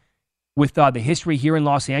game with the history here in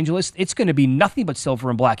Los Angeles. It's going to be nothing but silver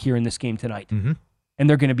and black here in this game tonight. Mm-hmm. And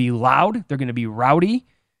they're going to be loud. They're going to be rowdy.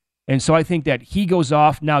 And so I think that he goes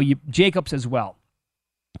off. Now, Jacobs as well.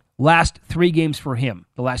 Last 3 games for him,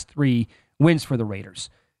 the last 3 wins for the Raiders.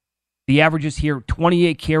 The averages here,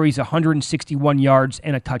 28 carries, 161 yards,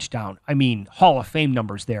 and a touchdown. I mean, Hall of Fame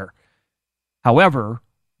numbers there. However,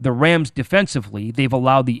 the Rams defensively, they've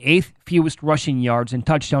allowed the 8th fewest rushing yards and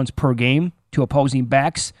touchdowns per game to opposing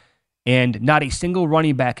backs, and not a single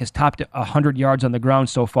running back has topped 100 yards on the ground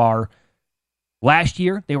so far. Last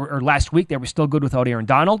week, they were still good without Aaron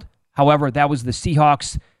Donald. However, that was the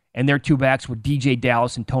Seahawks, and their 2 backs were DJ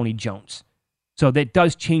Dallas and Tony Jones. So that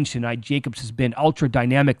does change tonight. Jacobs has been ultra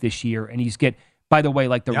dynamic this year, and by the way,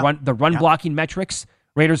 like the run blocking metrics,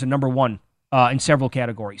 Raiders are number 1 in several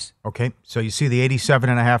categories. Okay, so you see the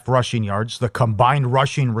 87.5 rushing yards, the combined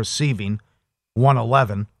rushing receiving,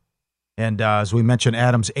 111, and as we mentioned,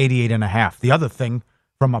 Adams 88.5. The other thing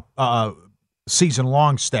from a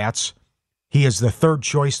season-long stats, he is the 3rd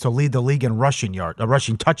choice to lead the league in rushing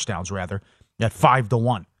touchdowns at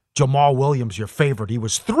 5-1. Jamal Williams, your favorite, he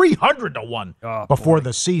was 300-1 before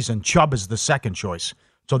the season. Chubb is the 2nd choice.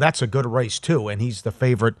 So that's a good race, too, and he's the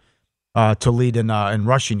favorite to lead in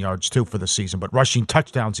rushing yards, too, for the season. But rushing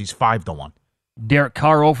touchdowns, he's 5-1. Derek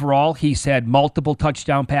Carr overall, he's had multiple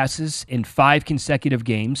touchdown passes in 5 consecutive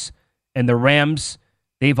games, and the Rams,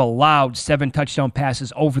 they've allowed 7 touchdown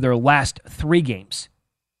passes over their last 3 games.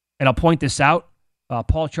 And I'll point this out.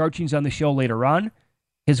 Paul Charching's on the show later on.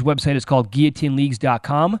 His website is called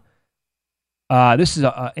guillotineleagues.com. This is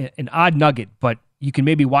an odd nugget, but you can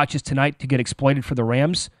maybe watch this tonight to get exploited for the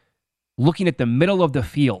Rams. Looking at the middle of the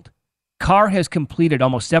field, Carr has completed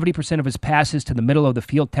almost 70% of his passes to the middle of the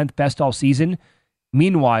field, 10th best all season.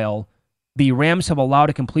 Meanwhile, the Rams have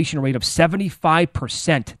allowed a completion rate of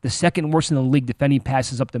 75%, the 2nd worst in the league defending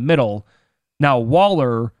passes up the middle. Now,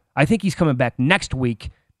 Waller, I think he's coming back next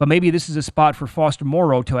week, but maybe this is a spot for Foster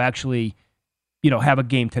Moreau to actually have a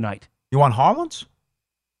game tonight. You want Hollins?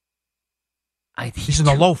 I think he's in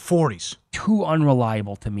the low 40s. Too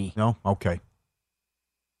unreliable to me. No? Okay.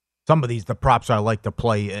 Some of the props I like to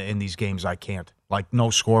play in these games, I can't. Like no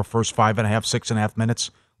score, first 5.5, 6.5 minutes,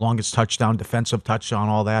 longest touchdown, defensive touchdown,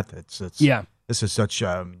 all that. Yeah. This is such,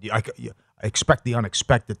 I expect the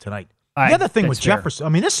unexpected tonight. The other thing with Jefferson, I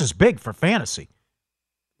mean, this is big for fantasy.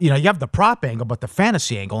 You have the prop angle, but the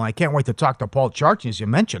fantasy angle, and I can't wait to talk to Paul Charchin, as you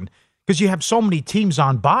mentioned, because you have so many teams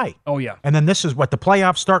on bye. Oh, yeah. And then this is the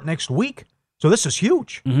playoffs start next week. So this is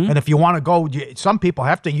huge. Mm-hmm. And if you want to go, some people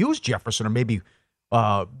have to use Jefferson, or maybe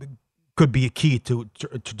could be a key to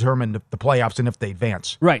determine the playoffs and if they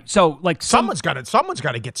advance. Right. So someone's got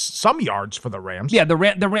to get some yards for the Rams. Yeah,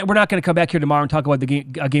 we're not going to come back here tomorrow and talk about a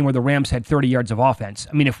game where the Rams had 30 yards of offense.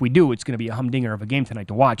 I mean, if we do, it's going to be a humdinger of a game tonight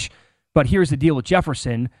to watch. But here's the deal with Van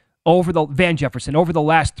Jefferson. Over the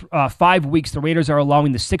last 5 weeks, the Raiders are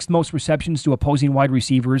allowing the 6th most receptions to opposing wide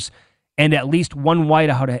receivers, and at least one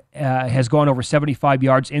wideout has gone over 75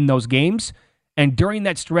 yards in those games. And during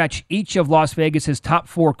that stretch, each of Las Vegas's top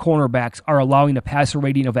 4 cornerbacks are allowing a passer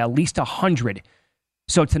rating of at least 100.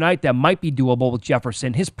 So tonight, that might be doable with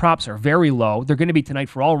Jefferson. His props are very low. They're going to be tonight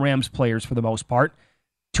for all Rams players for the most part.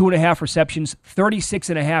 2.5 receptions,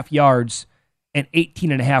 36.5 yards, and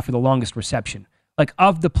 18.5 for the longest reception. Like,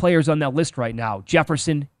 of the players on that list right now,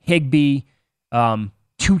 Jefferson, Higbee,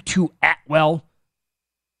 Tutu Atwell.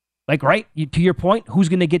 Like, right? To your point, who's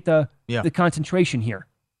going to get the concentration here?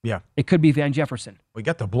 Yeah. It could be Van Jefferson. We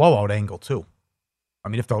got the blowout angle, too. I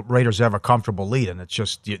mean, if the Raiders have a comfortable lead and it's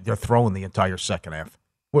just they're throwing the entire second half,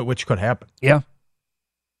 which could happen. Yeah.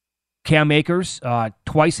 Cam Akers,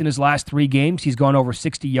 twice in his last 3 games, he's gone over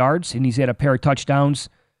 60 yards, and he's had a pair of touchdowns.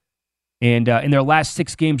 And in their last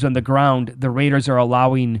 6 games on the ground, the Raiders are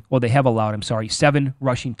they have allowed, 7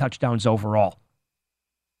 rushing touchdowns overall.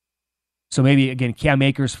 So maybe, again, Cam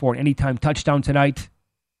Akers for an anytime touchdown tonight.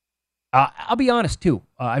 I'll be honest, too.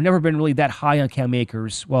 I've never been really that high on Cam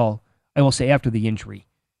Akers. Well, I will say after the injury.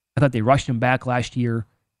 I thought they rushed him back last year.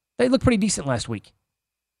 They looked pretty decent last week.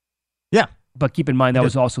 Yeah. But keep in mind, that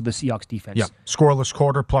was also the Seahawks defense. Yeah. Scoreless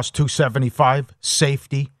quarter plus 275.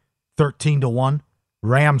 Safety, 13-1.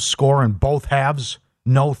 Rams score in both halves,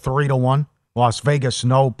 no 3-1. Las Vegas,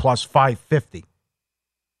 no plus 550.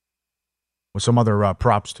 With some other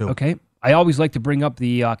props, too. Okay. I always like to bring up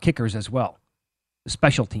the kickers as well. The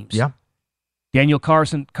special teams. Yeah. Daniel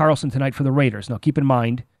Carlson tonight for the Raiders. Now, keep in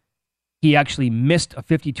mind, he actually missed a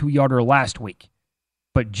 52-yarder last week.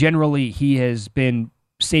 But generally, he has been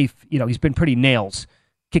safe. He's been pretty nails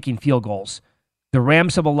kicking field goals. The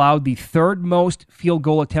Rams have allowed the 3rd most field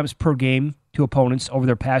goal attempts per game to opponents over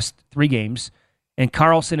their past 3 games. And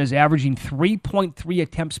Carlson is averaging 3.3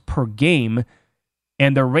 attempts per game.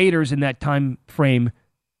 And the Raiders in that time frame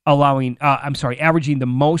averaging the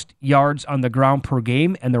most yards on the ground per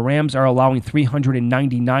game. And the Rams are allowing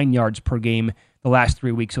 399 yards per game the last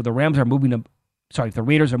 3 weeks. So the Rams are if the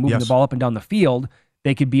Raiders are moving the ball up and down the field,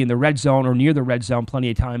 they could be in the red zone or near the red zone plenty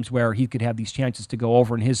of times where he could have these chances to go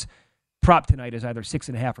over. And his prop tonight is either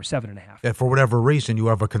 6.5 or 7.5. If for whatever reason you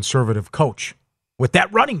have a conservative coach with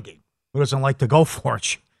that running game who doesn't like to go for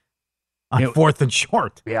it on 4th and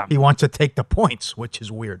short. Yeah. He wants to take the points, which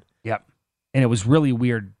is weird. Yep. And it was really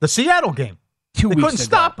weird. The Seattle game. 2 weeks ago. They couldn't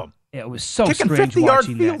stop him. It was so Kicking strange 50-yard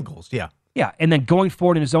watching field that. goals, yeah. Yeah, and then going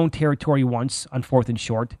forward in his own territory once on 4th and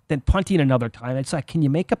short, then punting another time. It's like, can you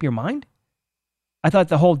make up your mind? I thought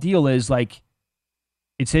the whole deal is like,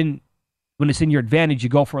 when it's in your advantage, you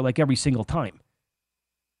go for it like every single time.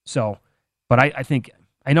 So, but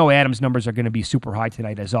I know Adams' numbers are going to be super high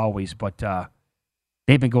tonight as always, but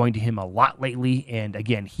they've been going to him a lot lately, and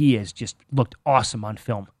again, he has just looked awesome on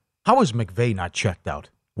film. How is McVay not checked out?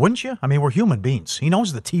 Wouldn't you? I mean, we're human beings. He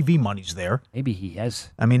knows the TV money's there. Maybe he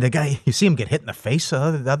has. I mean, the guy, you see him get hit in the face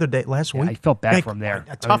the other day, last week? I felt bad for him there.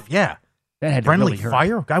 Tough, yeah. That had friendly to really hurt.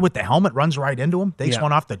 fire. Guy with the helmet runs right into him, takes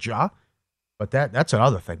one off the jaw. But that's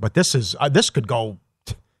another thing. But this could go.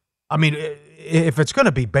 I mean, if it's going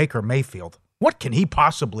to be Baker Mayfield, what can he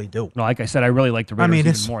possibly do? No, like I said, I really like the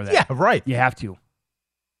Raiders even more. Yeah, right. You have to.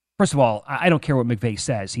 First of all, I don't care what McVay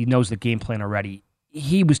says. He knows the game plan already.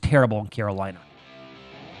 He was terrible in Carolina.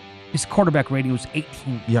 His quarterback rating was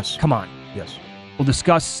 18. Yes. Come on. Yes. We'll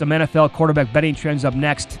discuss some NFL quarterback betting trends up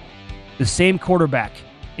next. The same quarterback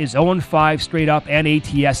is 0-5 straight up and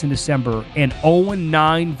ATS in December and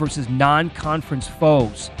 0-9 versus non-conference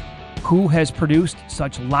foes. Who has produced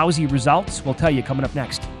such lousy results? We'll tell you coming up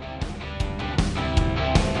next.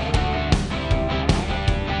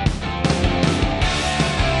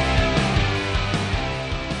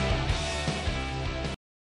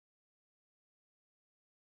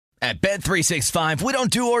 At Bet365, we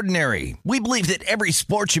don't do ordinary. We believe that every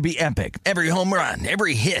sport should be epic. Every home run,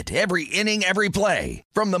 every hit, every inning, every play.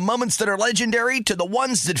 From the moments that are legendary to the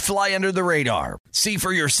ones that fly under the radar. See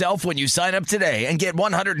for yourself when you sign up today and get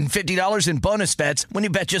 $150 in bonus bets when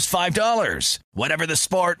you bet just $5. Whatever the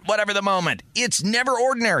sport, whatever the moment, it's never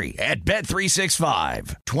ordinary at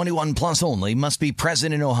Bet365. 21 plus only. Must be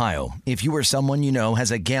present in Ohio. If you or someone you know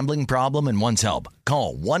has a gambling problem and wants help,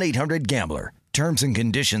 call 1-800-GAMBLER. Terms and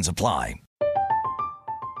conditions apply.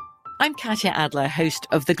 I'm Katya Adler, host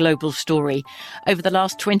of The Global Story. Over the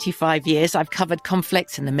last 25 years, I've covered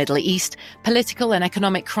conflicts in the Middle East, political and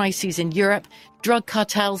economic crises in Europe, drug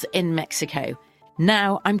cartels in Mexico.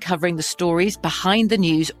 Now I'm covering the stories behind the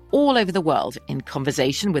news all over the world in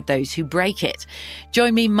conversation with those who break it.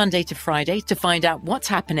 Join me Monday to Friday to find out what's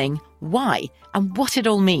happening, why, and what it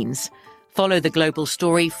all means. Follow The Global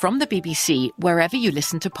Story from the BBC wherever you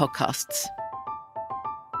listen to podcasts.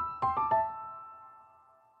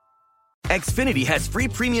 Xfinity has free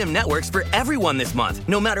premium networks for everyone this month,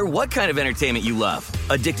 no matter what kind of entertainment you love.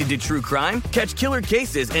 Addicted to true crime? Catch killer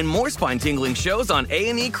cases and more spine-tingling shows on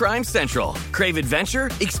A&E Crime Central. Crave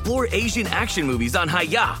adventure? Explore Asian action movies on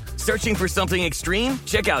Hi-Ya. Searching for something extreme?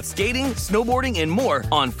 Check out skating, snowboarding, and more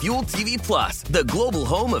on Fuel TV Plus, the global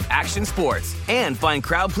home of action sports. And find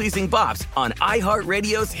crowd-pleasing bops on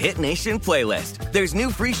iHeartRadio's Hit Nation playlist. There's new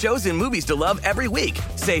free shows and movies to love every week.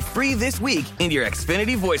 Say free this week in your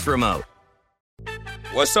Xfinity voice remote.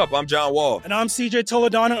 What's up? I'm John Wall. And I'm CJ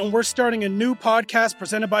Toledano, and we're starting a new podcast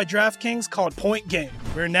presented by DraftKings called Point Game.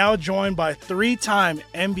 We're now joined by three-time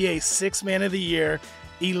NBA Sixth Man of the Year,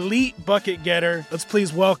 elite bucket getter. Let's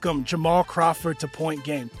please welcome Jamal Crawford to Point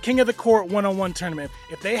Game. King of the Court one-on-one tournament.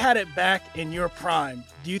 If they had it back in your prime,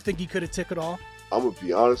 do you think you could have took it all? I'm going to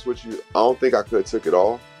be honest with you. I don't think I could have took it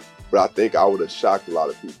all, but I think I would have shocked a lot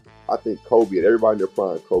of people. I think Kobe and everybody in their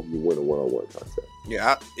prime, Kobe would win a one-on-one contest.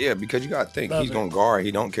 Yeah, because you got to think. He's going to guard.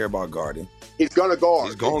 He don't care about guarding. He's going to guard.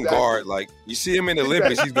 He's going to guard. Like, you see him in the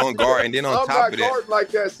Olympics, he's going to guard. And then on top of that. I'm not guarding like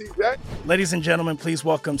that, CJ. Ladies and gentlemen, please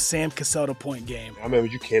welcome Sam Cassell to Point Game. I remember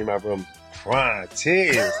you came to my room crying,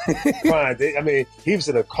 tears. Crying. I mean, he was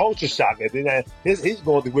in a culture shock. And then he's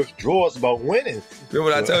going through withdrawals about winning.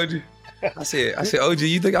 Remember what I told you? I said, OG,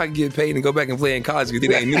 you think I can get paid and go back and play in college because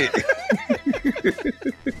it ain't it?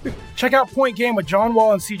 Check out Point Game with John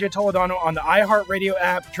Wall and CJ Toledano on the iHeartRadio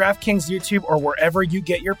app, DraftKings YouTube, or wherever you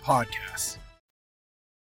get your podcasts.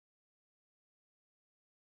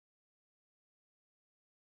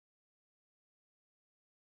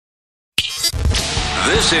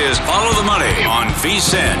 This is Follow the Money on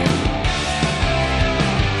VSiN.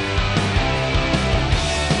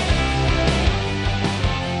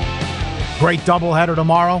 Great doubleheader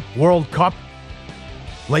tomorrow. World Cup.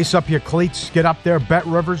 Lace up your cleats. Get up there. Bet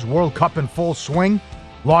Rivers. World Cup in full swing.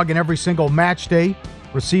 Log in every single match day.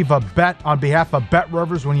 Receive a bet on behalf of Bet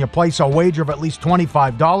Rivers when you place a wager of at least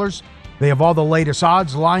 $25. They have all the latest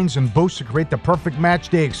odds, lines, and boosts to create the perfect match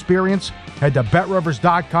day experience. Head to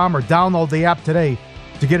BetRivers.com or download the app today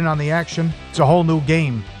to get in on the action. It's a whole new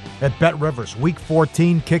game at Bet Rivers. Week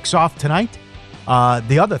 14 kicks off tonight.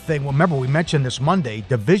 The other thing, remember we mentioned this Monday,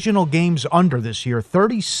 divisional games under this year,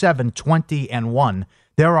 37, 20, and 1.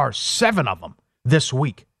 There are 7 of them this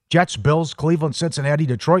week. Jets, Bills, Cleveland, Cincinnati,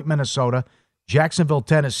 Detroit, Minnesota, Jacksonville,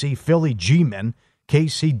 Tennessee, Philly, G-Men,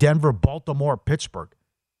 KC, Denver, Baltimore, Pittsburgh.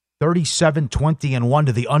 37, 20, and 1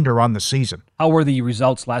 to the under on the season. How were the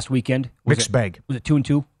results last weekend? Mixed bag. Was it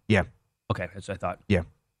 2-2? Yeah. Okay, that's what I thought. Yeah.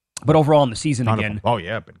 But overall in the season None again, oh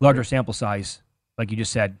yeah, larger sample size, like you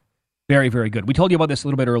just said. Very, very good. We told you about this a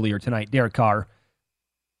little bit earlier tonight. Derek Carr,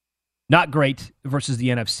 not great versus the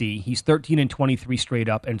NFC. He's 13-23 straight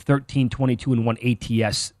up and 13-22-1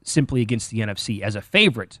 ATS simply against the NFC. As a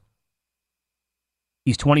favorite,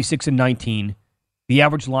 he's 26-19. The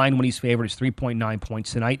average line when he's favored is 3.9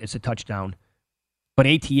 points tonight. It's a touchdown. But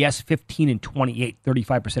ATS 15-28,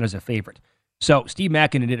 35% as a favorite. So Steve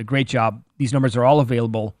Mackin did a great job. These numbers are all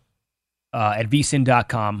available at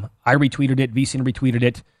vsin.com. I retweeted it. VSiN retweeted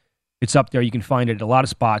it. It's up there. You can find it at a lot of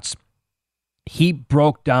spots. He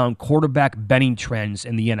broke down quarterback betting trends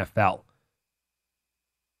in the NFL.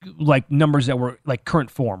 Like numbers that were like current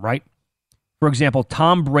form, right? For example,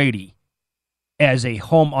 Tom Brady as a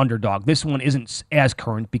home underdog. This one isn't as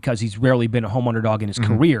current because he's rarely been a home underdog in his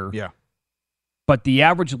career. Yeah. But the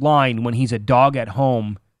average line when he's a dog at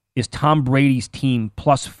home is Tom Brady's team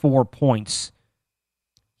plus 4 points.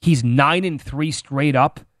 He's 9-3 straight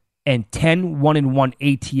up and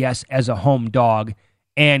 10-1-1 ATS as a home dog.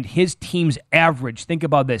 And his team's average, think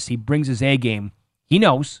about this, he brings his A game. He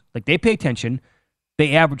knows, like they pay attention,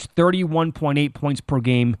 they average 31.8 points per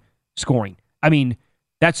game scoring. I mean,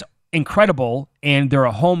 that's incredible, and they're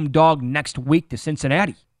a home dog next week to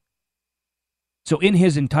Cincinnati. So in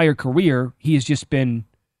his entire career, he has just been,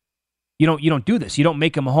 you don't do this. You don't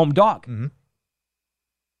make him a home dog. Mm-hmm.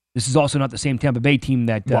 This is also not the same Tampa Bay team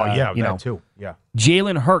that, that too. Yeah.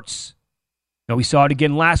 Jalen Hurts. We saw it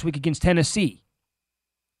again last week against Tennessee.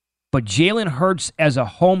 But Jalen Hurts as a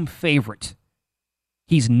home favorite,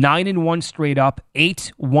 he's 9-1 straight up,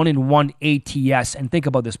 8-1-1 ATS. And think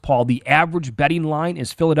about this, Paul. The average betting line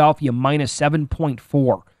is Philadelphia minus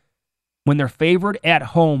 7.4. When they're favored at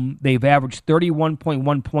home, they've averaged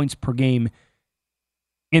 31.1 points per game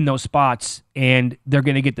in those spots, and they're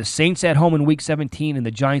going to get the Saints at home in Week 17 and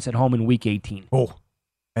the Giants at home in Week 18. Oh,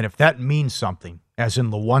 and if that means something, as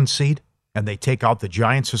in the 1 seed, and they take out the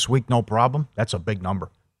Giants this week, no problem, that's a big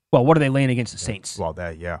number. Well, what are they laying against the Saints? Well,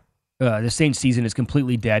 that, yeah. The Saints season is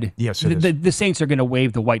completely dead. Yes, it is. The Saints are going to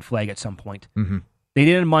wave the white flag at some point. Mm-hmm. They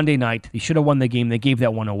did it on Monday night. They should have won the game. They gave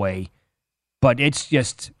that one away. But it's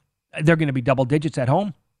just, they're going to be double digits at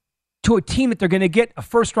home to a team that they're going to get a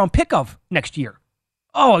first-round pick of next year.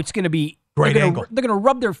 Oh, it's going to be great angle. They're going to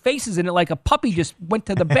rub their faces in it like a puppy just went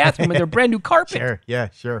to the bathroom in their brand new carpet.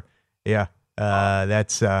 Sure. Yeah.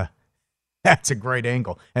 That's a great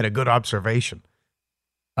angle and a good observation.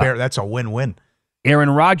 That's a win-win. Aaron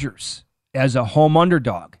Rodgers as a home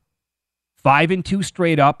underdog, 5-2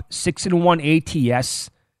 straight up, 6-1 ATS.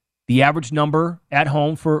 The average number at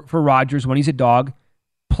home for Rodgers when he's a dog,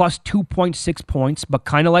 plus 2.6 points, but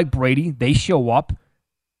kind of like Brady, they show up.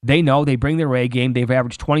 They know, they bring their A game. They've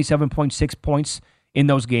averaged 27.6 points in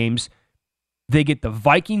those games. They get the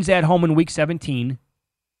Vikings at home in Week 17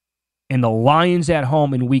 and the Lions at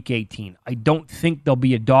home in Week 18. I don't think there'll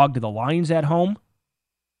be a dog to the Lions at home.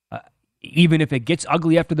 Even if it gets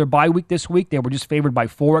ugly after their bye week this week, they were just favored by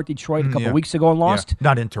 4 at Detroit a couple weeks ago and lost. Yeah.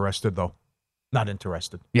 Not interested, though. Not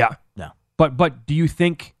interested. Yeah. No. But do you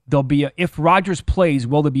think there'll be if Rodgers plays,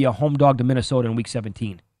 will there be a home dog to Minnesota in Week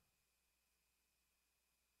 17?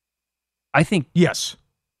 I think yes.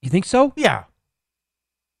 You think so? Yeah.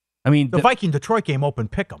 I mean, the Viking-Detroit game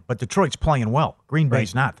opened pick 'em, but Detroit's playing well. Green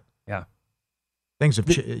Bay's not. Yeah. Things have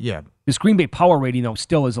This Green Bay power rating, though,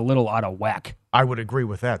 still is a little out of whack. I would agree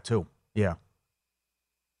with that, too. Yeah.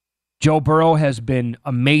 Joe Burrow has been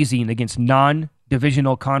amazing against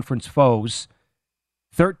non-divisional conference foes.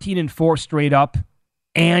 13-4 straight up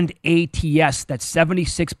and ATS. That's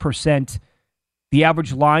 76%. The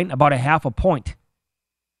average line, about a half a point.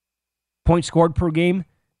 Points scored per game,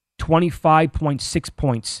 25.6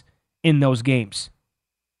 points in those games.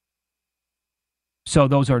 So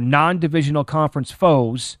those are non-divisional conference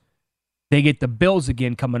foes. They get the Bills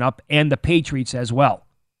again coming up and the Patriots as well.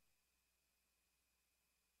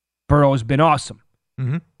 Burrow has been awesome.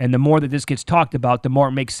 Mm-hmm. And the more that this gets talked about, the more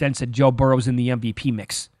it makes sense that Joe Burrow's in the MVP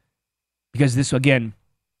mix. Because this, again,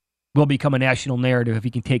 will become a national narrative if he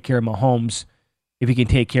can take care of Mahomes, if he can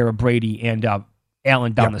take care of Brady and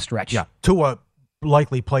Allen down the stretch. Yeah, Tua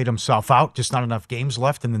likely played himself out, just not enough games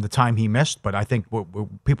left, and then the time he missed. But I think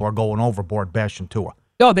people are going overboard bashing Tua.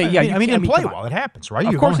 No, he didn't play well. It happens, right?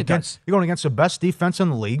 Of course it does. You're going against the best defense in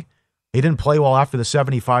the league. He didn't play well after the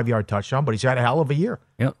 75-yard touchdown, but he's had a hell of a year.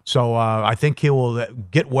 Yep. So I think he will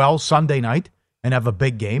get well Sunday night and have a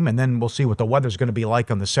big game, and then we'll see what the weather's going to be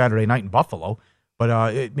like on the Saturday night in Buffalo.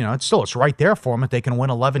 But it's right there for him. If they can win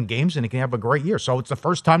 11 games, and he can have a great year. So it's the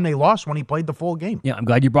first time they lost when he played the full game. Yeah, I'm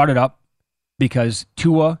glad you brought it up because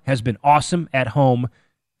Tua has been awesome at home,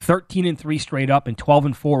 13-3 straight up and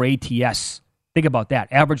 12-4 ATS. Think about that.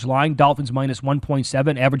 Average line, Dolphins minus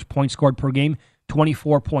 1.7. Average points scored per game,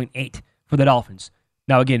 24.8 for the Dolphins.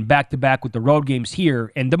 Now, again, back-to-back with the road games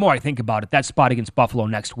here, and the more I think about it, that spot against Buffalo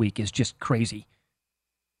next week is just crazy.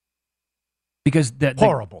 Because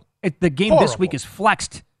horrible. The game this week is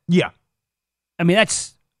flexed. Yeah. I mean,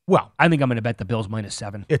 that's... Well, I think I'm going to bet the Bills minus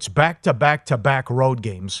 7. It's back-to-back-to-back road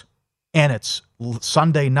games, and it's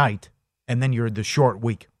Sunday night, and then you're the short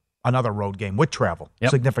week. Another road game with travel,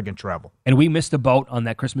 significant travel. And we missed the boat on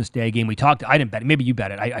that Christmas Day game. I didn't bet it. Maybe you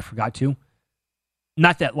bet it. I forgot to.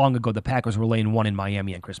 Not that long ago, the Packers were laying 1 in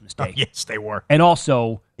Miami on Christmas Day. Yes, they were. And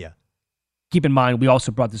also, yeah, keep in mind, we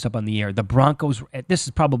also brought this up on the air. The Broncos, this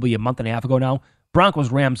is probably a month and a half ago now,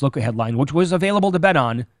 Broncos-Rams look ahead line, which was available to bet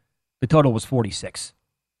on. The total was 46.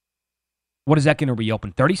 What is that going to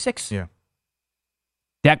reopen? 36? Yeah.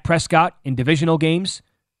 Dak Prescott in divisional games,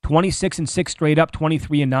 26-6 straight up,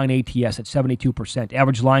 23-9 ATS at 72%.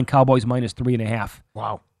 Average line, Cowboys minus 3.5.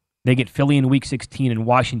 Wow. They get Philly in Week 16 and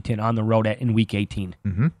Washington on the road in Week 18.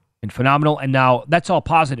 Mm-hmm. And phenomenal. And now, that's all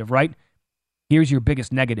positive, right? Here's your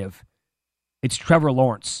biggest negative. It's Trevor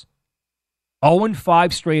Lawrence.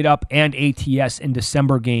 0-5 straight up and ATS in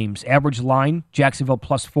December games. Average line, Jacksonville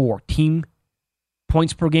plus 4. Team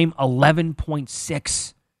points per game,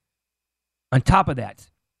 11.6. On top of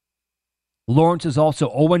that, Lawrence is also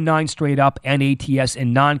 0-9 straight up and ATS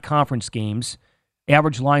in non-conference games.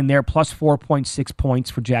 Average line there, plus 4.6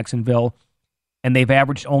 points for Jacksonville. And they've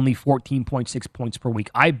averaged only 14.6 points per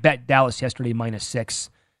week. I bet Dallas yesterday minus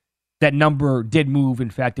 6. That number did move.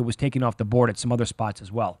 In fact, it was taken off the board at some other spots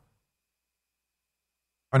as well.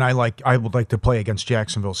 And I would like to play against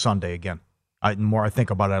Jacksonville Sunday again. The more I think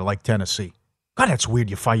about it, I like Tennessee. God, that's weird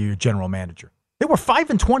you fire your general manager. They were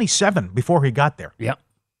 5-27 before he got there. Yeah.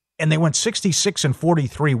 And they went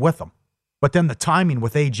 66-43 with him. But then the timing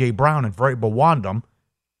with A.J. Brown and Vrabel wand him,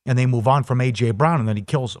 and they move on from A.J. Brown, and then he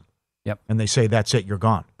kills him. Yep. And they say, that's it, you're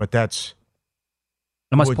gone. But that's...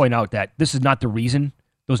 I must point out that this is not the reason,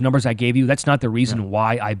 those numbers I gave you, that's not the reason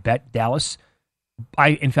why I bet Dallas.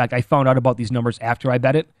 In fact, I found out about these numbers after I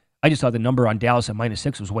bet it. I just thought the number on Dallas at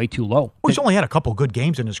 -6 was way too low. Well, he's only had a couple good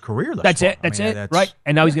games in his career. That's it. That's it. Right.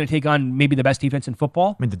 And now he's going to take on maybe the best defense in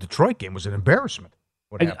football. I mean, the Detroit game was an embarrassment.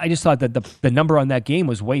 I just thought that the number on that game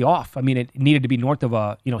was way off. I mean, it needed to be north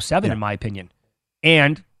of 7 in my opinion.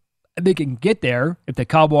 And they can get there if the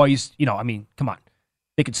Cowboys, come on.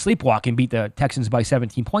 They could sleepwalk and beat the Texans by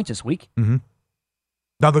 17 points this week. Mm-hmm.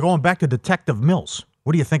 Now they're going back to Detective Mills.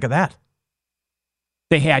 What do you think of that?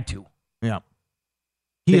 They had to. Yeah.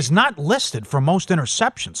 He is not listed for most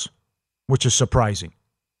interceptions, which is surprising.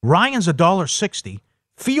 Ryan's $1.60.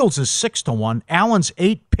 Fields is 6-1. Allen's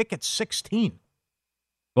 8. Pickett's 16.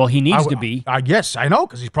 Well, he needs to be. Yes, I know,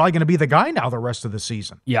 because he's probably going to be the guy now the rest of the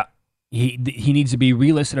season. Yeah. He needs to be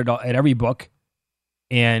relisted at every book,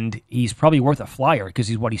 and he's probably worth a flyer because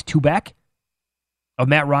he's 2 back of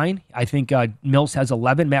Matt Ryan. I think Mills has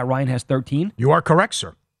 11. Matt Ryan has 13. You are correct,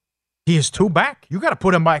 sir. He is 2 back. You got to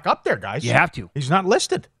put him back up there, guys. You have to. He's not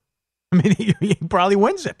listed. I mean, he probably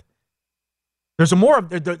wins it.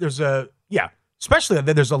 Especially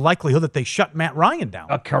there's a likelihood that they shut Matt Ryan down.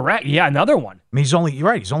 Correct. Yeah, another one. I mean, he's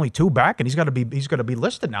only 2 back, and he's got to be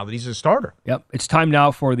listed now that he's a starter. Yep. It's time now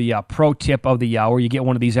for the pro tip of the hour. You get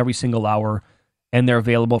one of these every single hour, and they're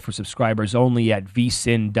available for subscribers only at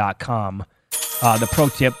vsin.com. The pro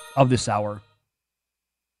tip of this hour.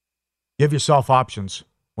 Give yourself options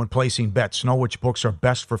when placing bets. Know which books are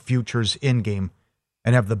best for futures in-game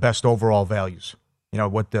and have the best overall values.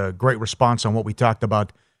 What the great response on what we talked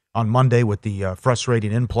about on Monday with the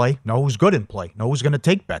frustrating in-play. Know who's good in play. Know who's going to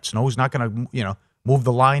take bets. Know who's not going to, move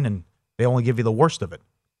the line, and they only give you the worst of it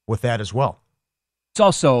with that as well. It's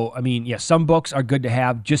also, some books are good to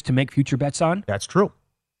have just to make future bets on. That's true.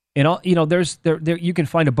 There you can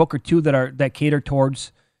find a book or two that cater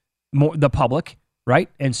towards more the public, right?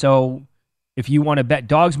 And so if you want to bet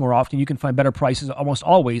dogs more often, you can find better prices almost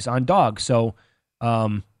always on dogs. So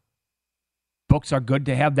books are good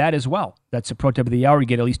to have that as well. That's a pro tip of the hour. You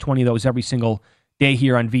get at least 20 of those every single day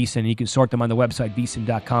here on VSiN. You can sort them on the website,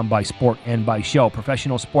 vsin.com, by sport and by show.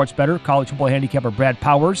 Professional sports bettor, college football handicapper Brad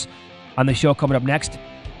Powers on the show coming up next.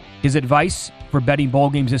 His advice for betting bowl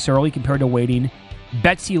games this early compared to waiting,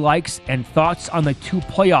 bets he likes, and thoughts on the 2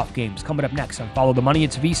 playoff games coming up next on Follow the Money.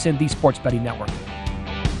 It's VSiN, the Sports Betting Network.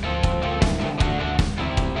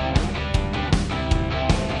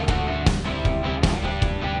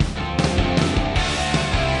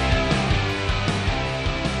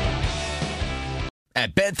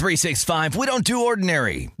 At Bet365, we don't do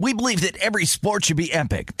ordinary. We believe that every sport should be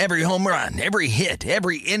epic. Every home run, every hit,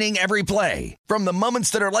 every inning, every play. From the moments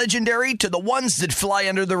that are legendary to the ones that fly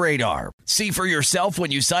under the radar. See for yourself when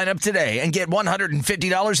you sign up today and get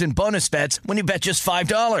 $150 in bonus bets when you bet just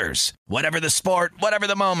 $5. Whatever the sport, whatever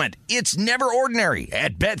the moment, it's never ordinary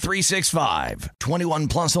at Bet365. 21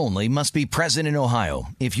 plus only. Must be present in Ohio.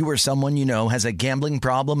 If you or someone you know has a gambling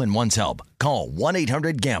problem and wants help, call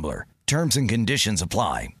 1-800-GAMBLER. Terms and conditions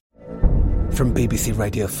apply. From BBC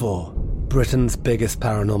Radio 4, Britain's biggest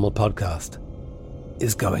paranormal podcast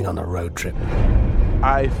is going on a road trip.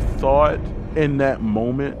 I thought in that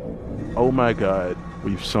moment, oh my God,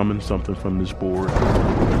 we've summoned something from this board.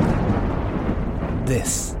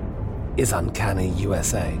 This is Uncanny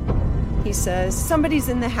USA. He says, somebody's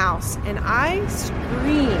in the house, and I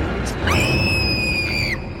screamed.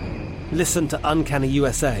 Listen to Uncanny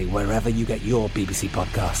USA wherever you get your BBC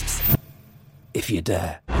podcasts, if you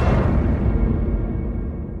dare.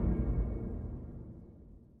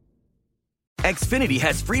 Xfinity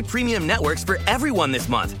has free premium networks for everyone this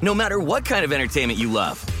month, no matter what kind of entertainment you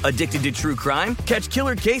love. Addicted to true crime? Catch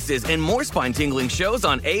killer cases and more spine-tingling shows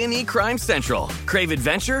on A&E Crime Central. Crave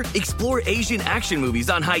adventure? Explore Asian action movies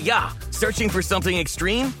on Hi-YAH. Searching for something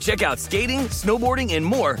extreme? Check out skating, snowboarding, and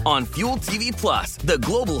more on Fuel TV Plus, the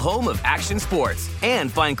global home of action sports.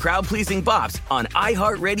 And find crowd-pleasing bops on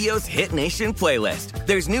iHeartRadio's Hit Nation playlist.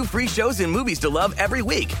 There's new free shows and movies to love every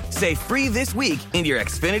week. Say free this week in your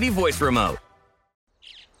Xfinity voice remote.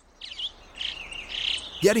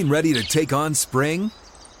 Getting ready to take on spring?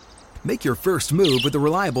 Make your first move with the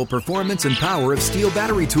reliable performance and power of Steel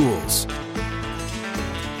battery tools.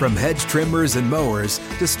 From hedge trimmers and mowers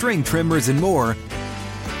to string trimmers and more,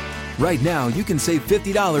 right now you can save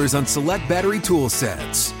 $50 on select battery tool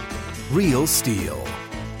sets. Real Steel.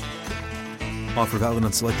 Offer valid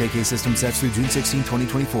on select AK system sets through June 16,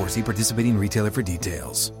 2024. See participating retailer for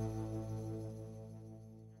details.